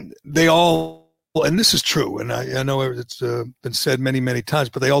and they all, and this is true, and I know it's been said many, many times,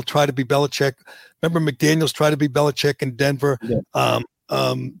 but they all try to be Belichick. Remember McDaniels tried to be Belichick in Denver. Yeah.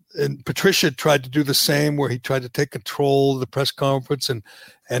 And Patricia tried to do the same, where he tried to take control of the press conference and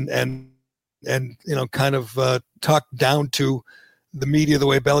kind of talk down to the media the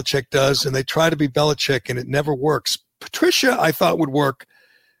way Belichick does, and they try to be Belichick, and it never works. Patricia, I thought, would work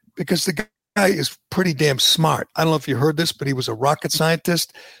because the guy is pretty damn smart. I don't know if you heard this, but he was a rocket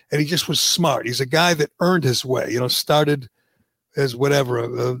scientist, and he just was smart. He's a guy that earned his way. started as whatever,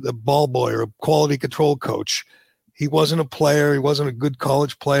 a ball boy or a quality control coach. He wasn't a player. He wasn't a good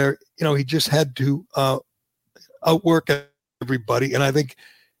college player. He just had to outwork everybody. And I think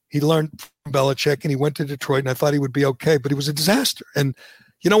he learned from Belichick, and he went to Detroit, and I thought he would be okay, but he was a disaster. And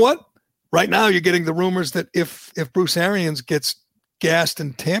you know what? Right now you're getting the rumors that if Bruce Arians gets gassed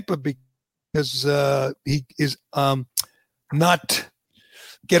in Tampa because he is not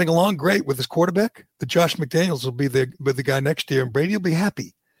getting along great with his quarterback, that Josh McDaniels will be the guy next year, and Brady will be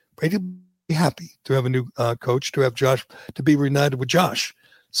happy. Brady will be happy to have a new coach, to have Josh, to be reunited with Josh.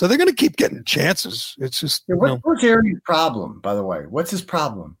 So they're going to keep getting chances. It's just what's Arians' problem, by the way? What's his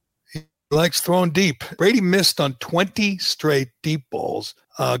problem? He likes throwing deep. Brady missed on 20 straight deep balls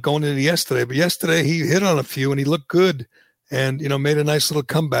going into yesterday, but yesterday he hit on a few and he looked good and made a nice little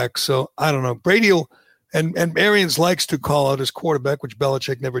comeback. So I don't know. Brady will, and Arians likes to call out his quarterback, which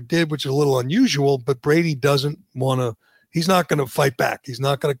Belichick never did, which is a little unusual. But Brady doesn't want to. He's not going to fight back. He's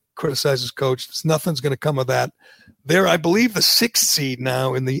not going to criticize his coach. Nothing's going to come of that. They're, I believe, the 6th seed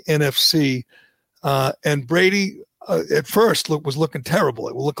now in the NFC. And Brady, at first, was looking terrible.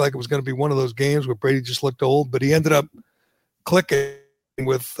 It looked like it was going to be one of those games where Brady just looked old, but he ended up clicking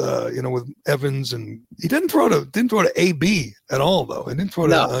with with Evans, and he didn't throw to AB at all, though. He didn't throw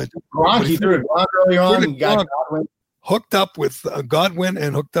to Gronk. He threw to Gronk early on. He got Godwin. Hooked up with Godwin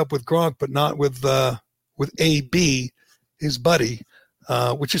and hooked up with Gronk, but not with AB, his buddy,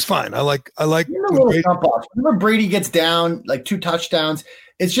 which is fine. I like. Whenever Brady gets down like 2 touchdowns,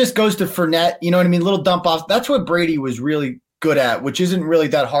 it just goes to Fournette. You know what I mean? Little dump offs. That's what Brady was really good at, which isn't really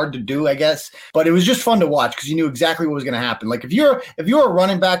that hard to do, I guess. But it was just fun to watch because you knew exactly what was going to happen. Like if you're a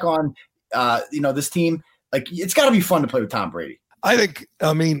running back on, this team, like it's got to be fun to play with Tom Brady. I think.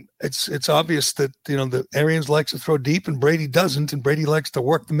 I mean, it's obvious that the Arians likes to throw deep and Brady doesn't, and Brady likes to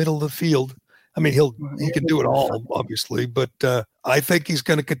work the middle of the field. I mean, he can do it all, obviously, but I think he's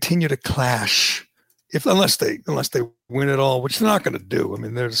going to continue to clash unless they win it all, which they're not going to do. I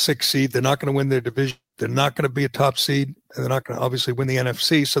mean, they're the 6th seed. They're not going to win their division. They're not going to be a top seed, and they're not going to obviously win the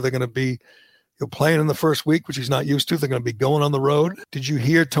NFC. So they're going to be playing in the first week, which he's not used to. They're going to be going on the road. Did you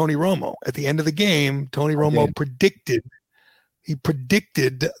hear Tony Romo at the end of the game? Tony Romo predicted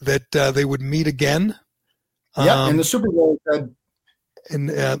that they would meet again. Yeah, in the Super Bowl, he said.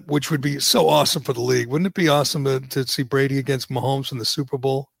 And which would be so awesome for the league. Wouldn't it be awesome to see Brady against Mahomes in the Super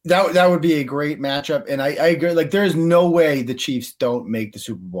Bowl? That would be a great matchup. And I agree. Like, there is no way the Chiefs don't make the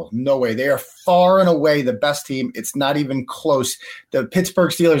Super Bowl. No way. They are far and away the best team. It's not even close. The Pittsburgh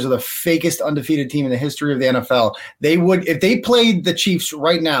Steelers are the fakest undefeated team in the history of the NFL. They would, if they played the Chiefs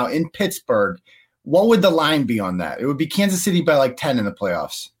right now in Pittsburgh, what would the line be on that? It would be Kansas City by like 10 in the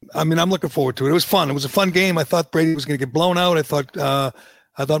playoffs. I mean, I'm looking forward to it. It was fun. It was a fun game. I thought Brady was going to get blown out. I thought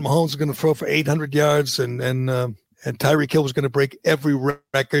Mahomes was going to throw for 800 yards and Tyreek Hill was going to break every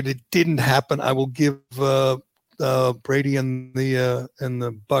record. It didn't happen. I will give Brady and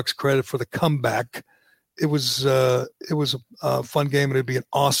the Bucs credit for the comeback. It was a fun game, and it'd be an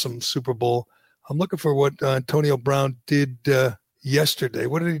awesome Super Bowl. I'm looking for what Antonio Brown did yesterday.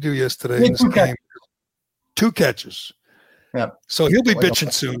 What did he do yesterday in this game? 2 catches. Yeah. So he'll be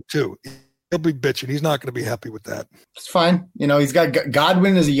bitching soon too. He'll be bitching. He's not going to be happy with that. It's fine. He's got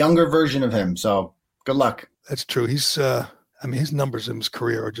Godwin is a younger version of him. So good luck. That's true. He's, his numbers in his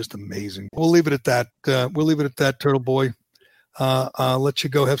career are just amazing. We'll leave it at that. Turtle Boy. I'll let you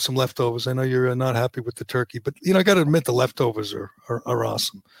go have some leftovers. I know you're not happy with the turkey, but I got to admit the leftovers are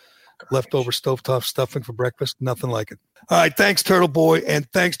awesome. Leftover stovetop stuffing for breakfast, nothing like it. All right, thanks, Turtle Boy, and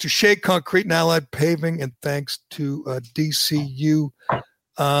thanks to Shea Concrete and Allied Paving, and thanks to DCU.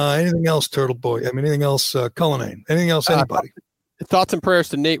 Anything else, Turtle Boy? Anything else, Cullinane? Anything else, anybody? Thoughts and prayers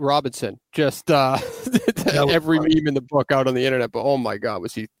to Nate Robinson. Just every meme in the book out on the internet. But oh my God,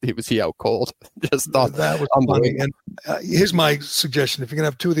 was he out cold? Just thought that was funny. And here's my suggestion: if you're gonna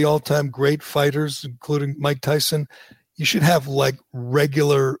have two of the all-time great fighters, including Mike Tyson, you should have like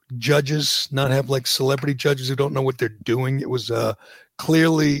regular judges, not have like celebrity judges who don't know what they're doing. It was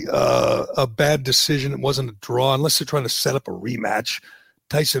clearly a bad decision. It wasn't a draw, unless they're trying to set up a rematch.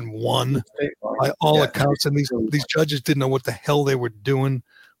 Tyson won by all accounts, and these judges didn't know what the hell they were doing,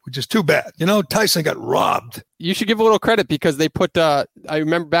 which is too bad. Tyson got robbed. You should give a little credit because they put I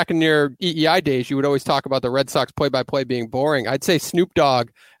remember back in your EEI days, you would always talk about the Red Sox play-by-play being boring. I'd say Snoop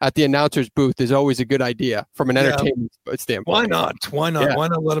Dogg at the announcer's booth is always a good idea from an entertainment standpoint. Why not? Yeah. Why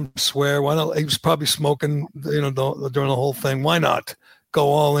not let him swear? Why not? He was probably smoking, during the whole thing. Why not go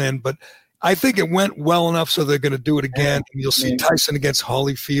all in? But I think it went well enough so they're going to do it again. And you'll see Tyson against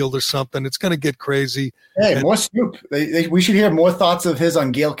Holyfield or something. It's going to get crazy. Hey, more Snoop. We should hear more thoughts of his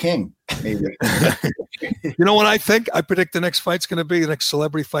on Gayle King. Maybe. You know what I think? I predict the next fight's going to be the next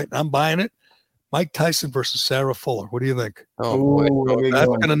celebrity fight. And I'm buying it. Mike Tyson versus Sarah Fuller. What do you think? That's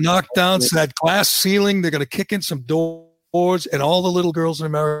going to knock down that glass ceiling. They're going to kick in some doors, and all the little girls in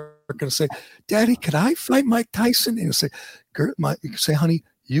America are going to say, "Daddy, could I fight Mike Tyson?" And you can say, "Honey,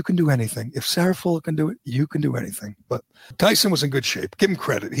 you can do anything. If Sarah Fuller can do it, you can do anything." But Tyson was in good shape. Give him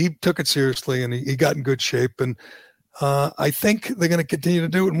credit. He took it seriously, and he got in good shape. And I think they're going to continue to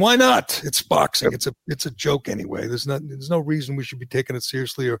do it. And why not? It's boxing. It's a joke anyway. There's no reason we should be taking it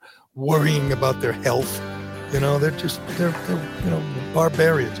seriously or worrying about their health. They're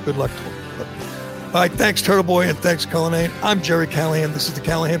barbarians. Good luck to them. All right, thanks, Turtle Boy, and thanks, Cullinane. I'm Jerry Callahan. This is the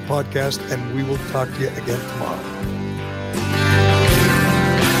Callahan Podcast, and we will talk to you again tomorrow.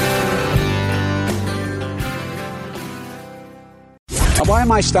 Why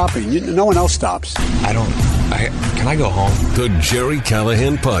am I stopping? No one else stops. Can I go home? The Jerry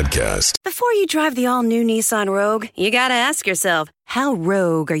Callahan Podcast. Before you drive the all-new Nissan Rogue, you gotta ask yourself, how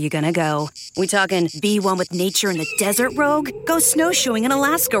rogue are you gonna go? We talking be one with nature in the desert rogue? Go snowshoeing in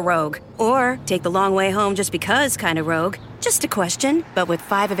Alaska rogue? Or take the long way home just because kind of rogue? Just a question, but with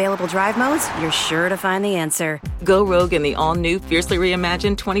 5 available drive modes, you're sure to find the answer. Go rogue in the all-new, fiercely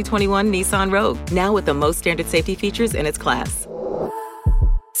reimagined 2021 Nissan Rogue, now with the most standard safety features in its class.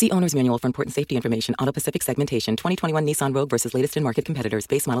 See Owner's Manual for important safety information. Auto-Pacific segmentation. 2021 Nissan Rogue versus latest in market competitors.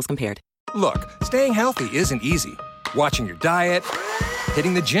 Base models compared. Look, staying healthy isn't easy. Watching your diet,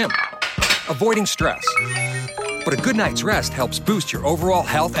 hitting the gym, avoiding stress. But a good night's rest helps boost your overall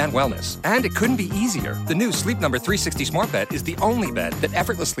health and wellness. And it couldn't be easier. The new Sleep Number 360 Smart Bed is the only bed that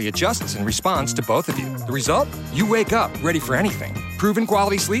effortlessly adjusts and responds to both of you. The result? You wake up ready for anything. Proven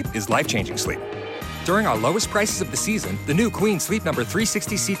quality sleep is life-changing sleep. During our lowest prices of the season, the new Queen Sleep Number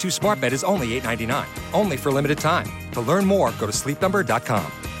 360 C2 Smart Bed is only $8.99. Only for a limited time. To learn more, go to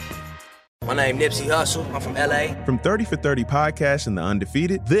sleepnumber.com. My name Nipsey Hussle. I'm from L.A. From 30 for 30 Podcast and The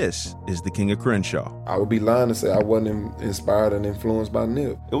Undefeated, this is the King of Crenshaw. I would be lying to say I wasn't inspired and influenced by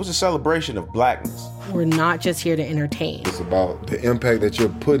Nip. It was a celebration of blackness. We're not just here to entertain. It's about the impact that you're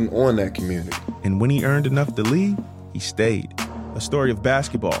putting on that community. And when he earned enough to leave, he stayed. A story of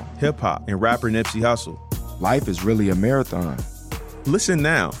basketball, hip-hop, and rapper Nipsey Hussle. Life is really a marathon. Listen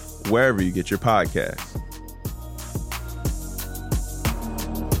now, wherever you get your podcasts.